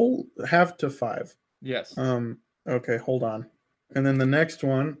 10? Whole half to 5. Yes. Okay, hold on. And then the next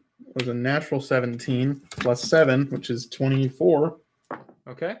one was a natural 17 +7, which is 24.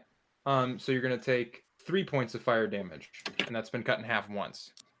 Okay. So you're going to take 3 points of fire damage, and that's been cut in half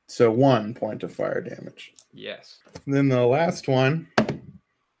once. So 1 point of fire damage. Yes. And then the last one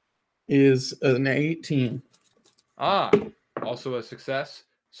is an 18. Also a success.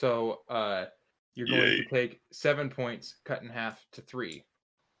 So you're going to take 7 points, cut in half to 3,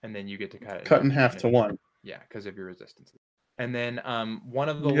 and then you get to cut in half to 1. Yeah, because of your resistance. And then one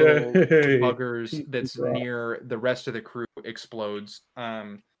of the little buggers that's near the rest of the crew explodes.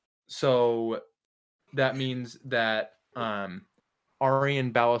 So that means that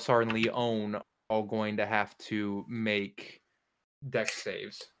Arian, Balasar, and Leon are all going to have to make dex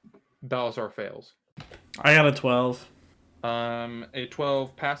saves. Balasar fails. I got a 12. A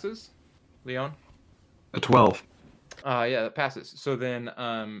 12 passes. Leon? A 12. Yeah, that passes. So then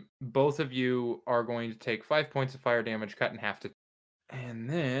both of you are going to take 5 points of fire damage, cut in half to... And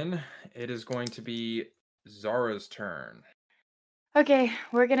then it is going to be Zara's turn. Okay,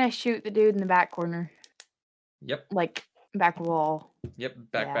 we're gonna shoot the dude in the back corner. Yep. Like, back wall. Yep,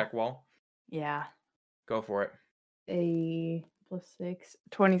 back wall. Yeah. Go for it. A +6.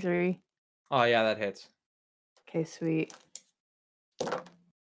 23. Oh, yeah, that hits. Okay, sweet.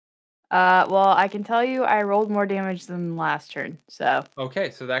 Well, I can tell you I rolled more damage than last turn, so...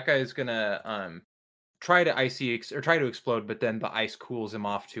 Okay, so that guy is gonna try to explode, but then the ice cools him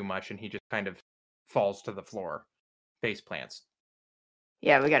off too much, and he just kind of falls to the floor. Face plants.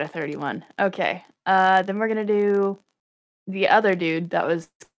 Yeah, we got a 31. Okay. Then we're gonna do the other dude that was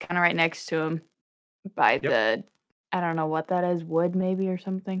kind of right next to him by the... I don't know what that is. Wood, maybe, or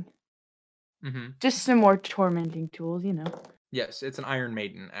something. Mm-hmm. Just some more tormenting tools, you know. Yes, it's an Iron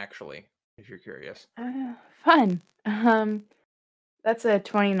Maiden, actually, if you're curious. Fun. That's a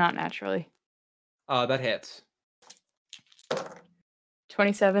 20, not naturally. That hits.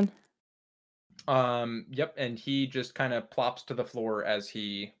 27. Yep, and he just kind of plops to the floor as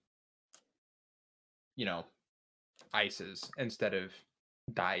he, ices instead of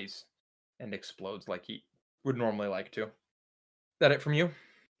dies and explodes like he would normally like to. That it from you?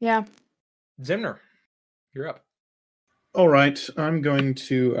 Yeah. Zimner, you're up. All right, I'm going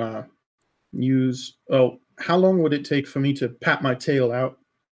to use... Oh, how long would it take for me to pat my tail out?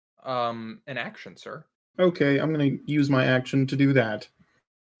 An action, sir. Okay, I'm going to use my action to do that.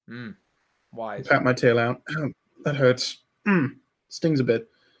 Wise. Pat my tail out. That hurts. Stings a bit,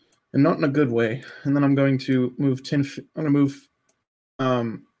 and not in a good way. And then I'm going to move 10. I'm going to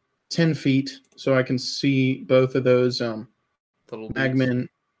move 10 feet so I can see both of those little magmen.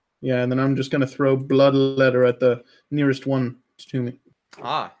 Yeah, and then I'm just going to throw blood letter at the nearest one to me.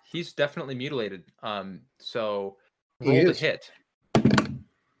 He's definitely mutilated. So roll to hit.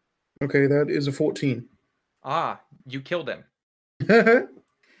 Okay, that is a 14. You killed him. Why?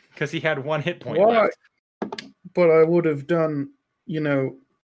 Because he had 1 hit point left. But I would have done,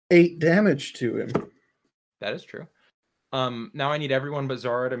 8 damage to him. That is true. Now I need everyone but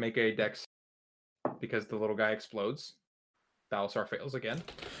Zara to make a dex because the little guy explodes. Balasar fails again.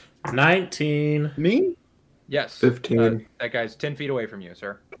 19. Me? Yes. 15. That guy's 10 feet away from you,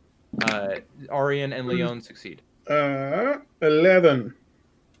 sir. Arian and Leon succeed. 11.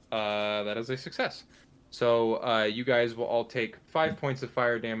 That is a success. So you guys will all take 5 points of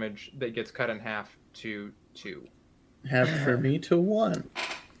fire damage that gets cut in half to 2. Half for me to 1.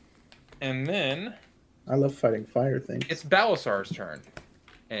 And then... I love fighting fire things. It's Balasar's turn.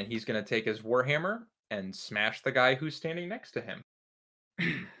 And he's going to take his Warhammer and smash the guy who's standing next to him.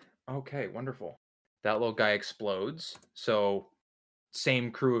 Okay, wonderful. That little guy explodes. So,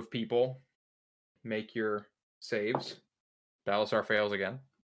 same crew of people. Make your saves. Balasar fails again.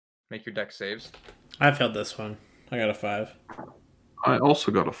 Make your dex saves. I failed this one. I got a 5. I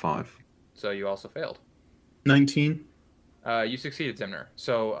also got a 5. So you also failed. 19. You succeeded, Zimner.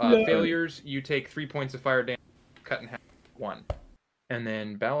 So failures, you take 3 points of fire damage, cut in half, 1. And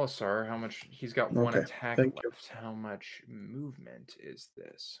then Balasar, how much? He's got 1 attack left. How much movement is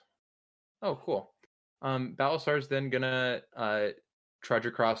this? Oh, cool. Balasar's then gonna trudge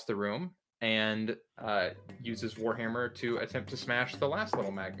across the room and use his Warhammer to attempt to smash the last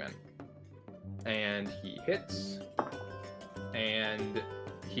little magman. And he hits. And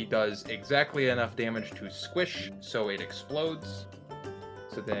he does exactly enough damage to squish, so it explodes.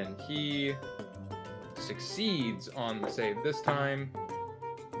 So then he succeeds on the save this time,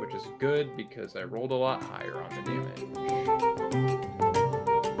 which is good because I rolled a lot higher on the damage.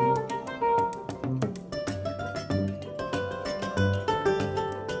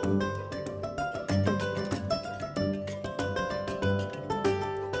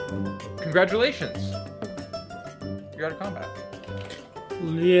 Congratulations! You're out of combat.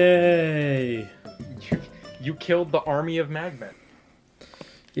 Yay! You killed the army of magmen.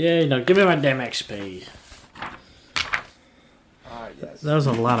 Yeah, no, give me my damn XP. Yes. That was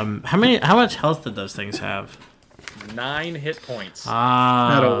a lot of. How much health did those things have? 9 hit points.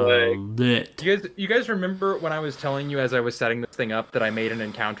 No way. Lit. You guys remember when I was telling you as I was setting this thing up that I made an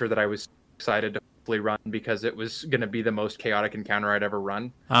encounter that I was excited to hopefully run because it was going to be the most chaotic encounter I'd ever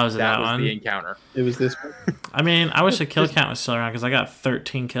run? Oh, was it that was one? the encounter. It was this one. I mean, I wish the kill count was still around because I got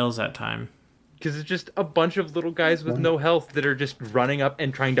 13 kills that time. Because it's just a bunch of little guys with no health that are just running up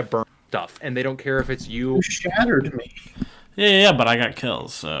and trying to burn stuff, and they don't care if it's you. You shattered me. Yeah, but I got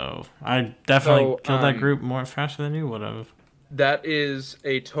kills, so I definitely killed that group more faster than you would have. That is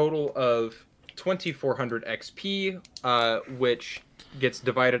a total of 2,400 XP, which gets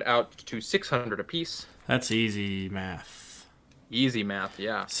divided out to 600 apiece. That's easy math. Easy math,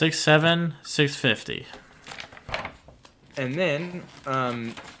 yeah. 6,700, 650. And then,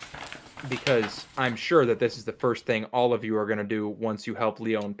 because I'm sure that this is the first thing all of you are going to do once you help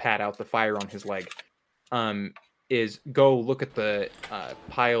Leon pat out the fire on his leg, is go look at the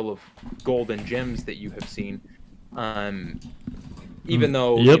pile of gold and gems that you have seen. Even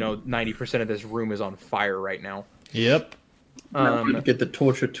though, 90% of this room is on fire right now. Yep. Get the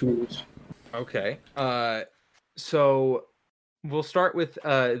torture tools. Okay. So we'll start with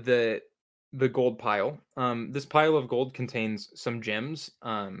the gold pile. This pile of gold contains some gems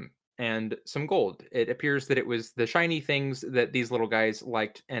and some gold. It appears that it was the shiny things that these little guys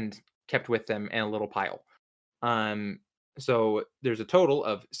liked and kept with them in a little pile. So there's a total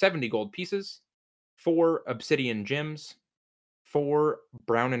of 70 gold pieces, 4 obsidian gems, 4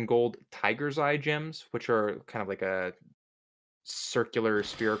 brown and gold tiger's eye gems, which are kind of like a circular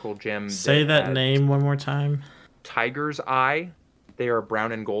spherical gem. Say that name one more time. Tiger's eye. They are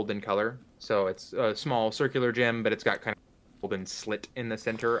brown and gold in color. So it's a small circular gem, but it's got kind of a golden slit in the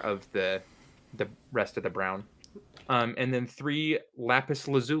center of the rest of the brown. And then 3 lapis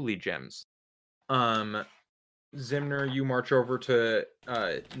lazuli gems. Zimner, you march over to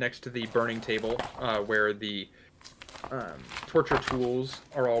next to the burning table where the torture tools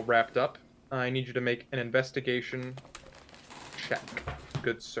are all wrapped up. I need you to make an investigation check,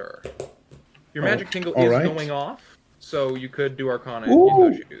 good sir. Your magic tingle is going off, so you could do Arcana in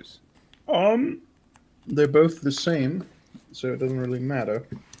those shoes. They're both the same, so it doesn't really matter.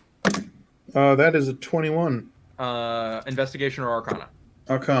 That is a 21. Investigation or Arcana?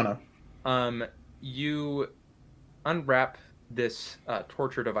 Arcana. You unwrap this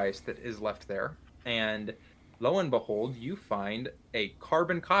torture device that is left there, and lo and behold, you find a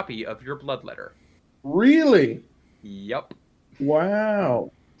carbon copy of your blood letter. Really? Yep.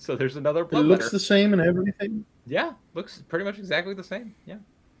 Wow. So there's another blood letter. It looks the same and everything? Yeah, looks pretty much exactly the same, yeah.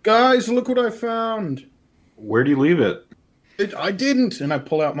 Guys, look what I found. Where do you leave it? I didn't, and I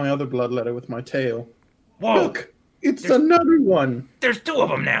pull out my other blood letter with my tail. Whoa! Look, there's another one. There's 2 of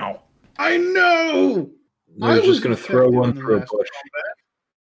them now. I know. I was just going to throw one through a bush. Combat.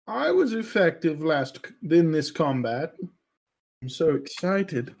 I was effective in this combat. I'm so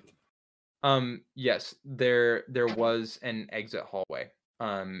excited. Yes, there was an exit hallway.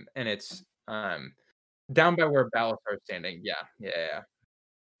 And it's down by where Ballasar is standing. Yeah.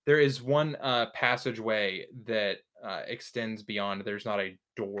 There is one passageway that extends beyond. There's not a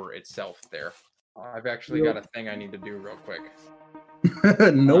door itself there. I've actually got a thing I need to do real quick.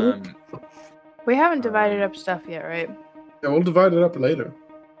 Nope. We haven't divided up stuff yet, right? Yeah, we'll divide it up later.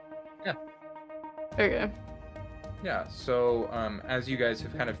 Yeah. Okay. Yeah, so as you guys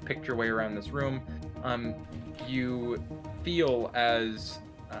have kind of picked your way around this room, you feel as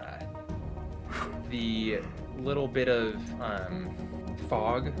the little bit of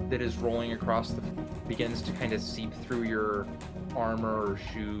fog that is rolling across begins to kind of seep through your armor or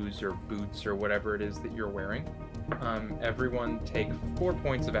shoes or boots or whatever it is that you're wearing. Everyone take 4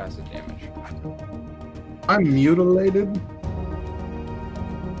 points of acid damage. I'm mutilated.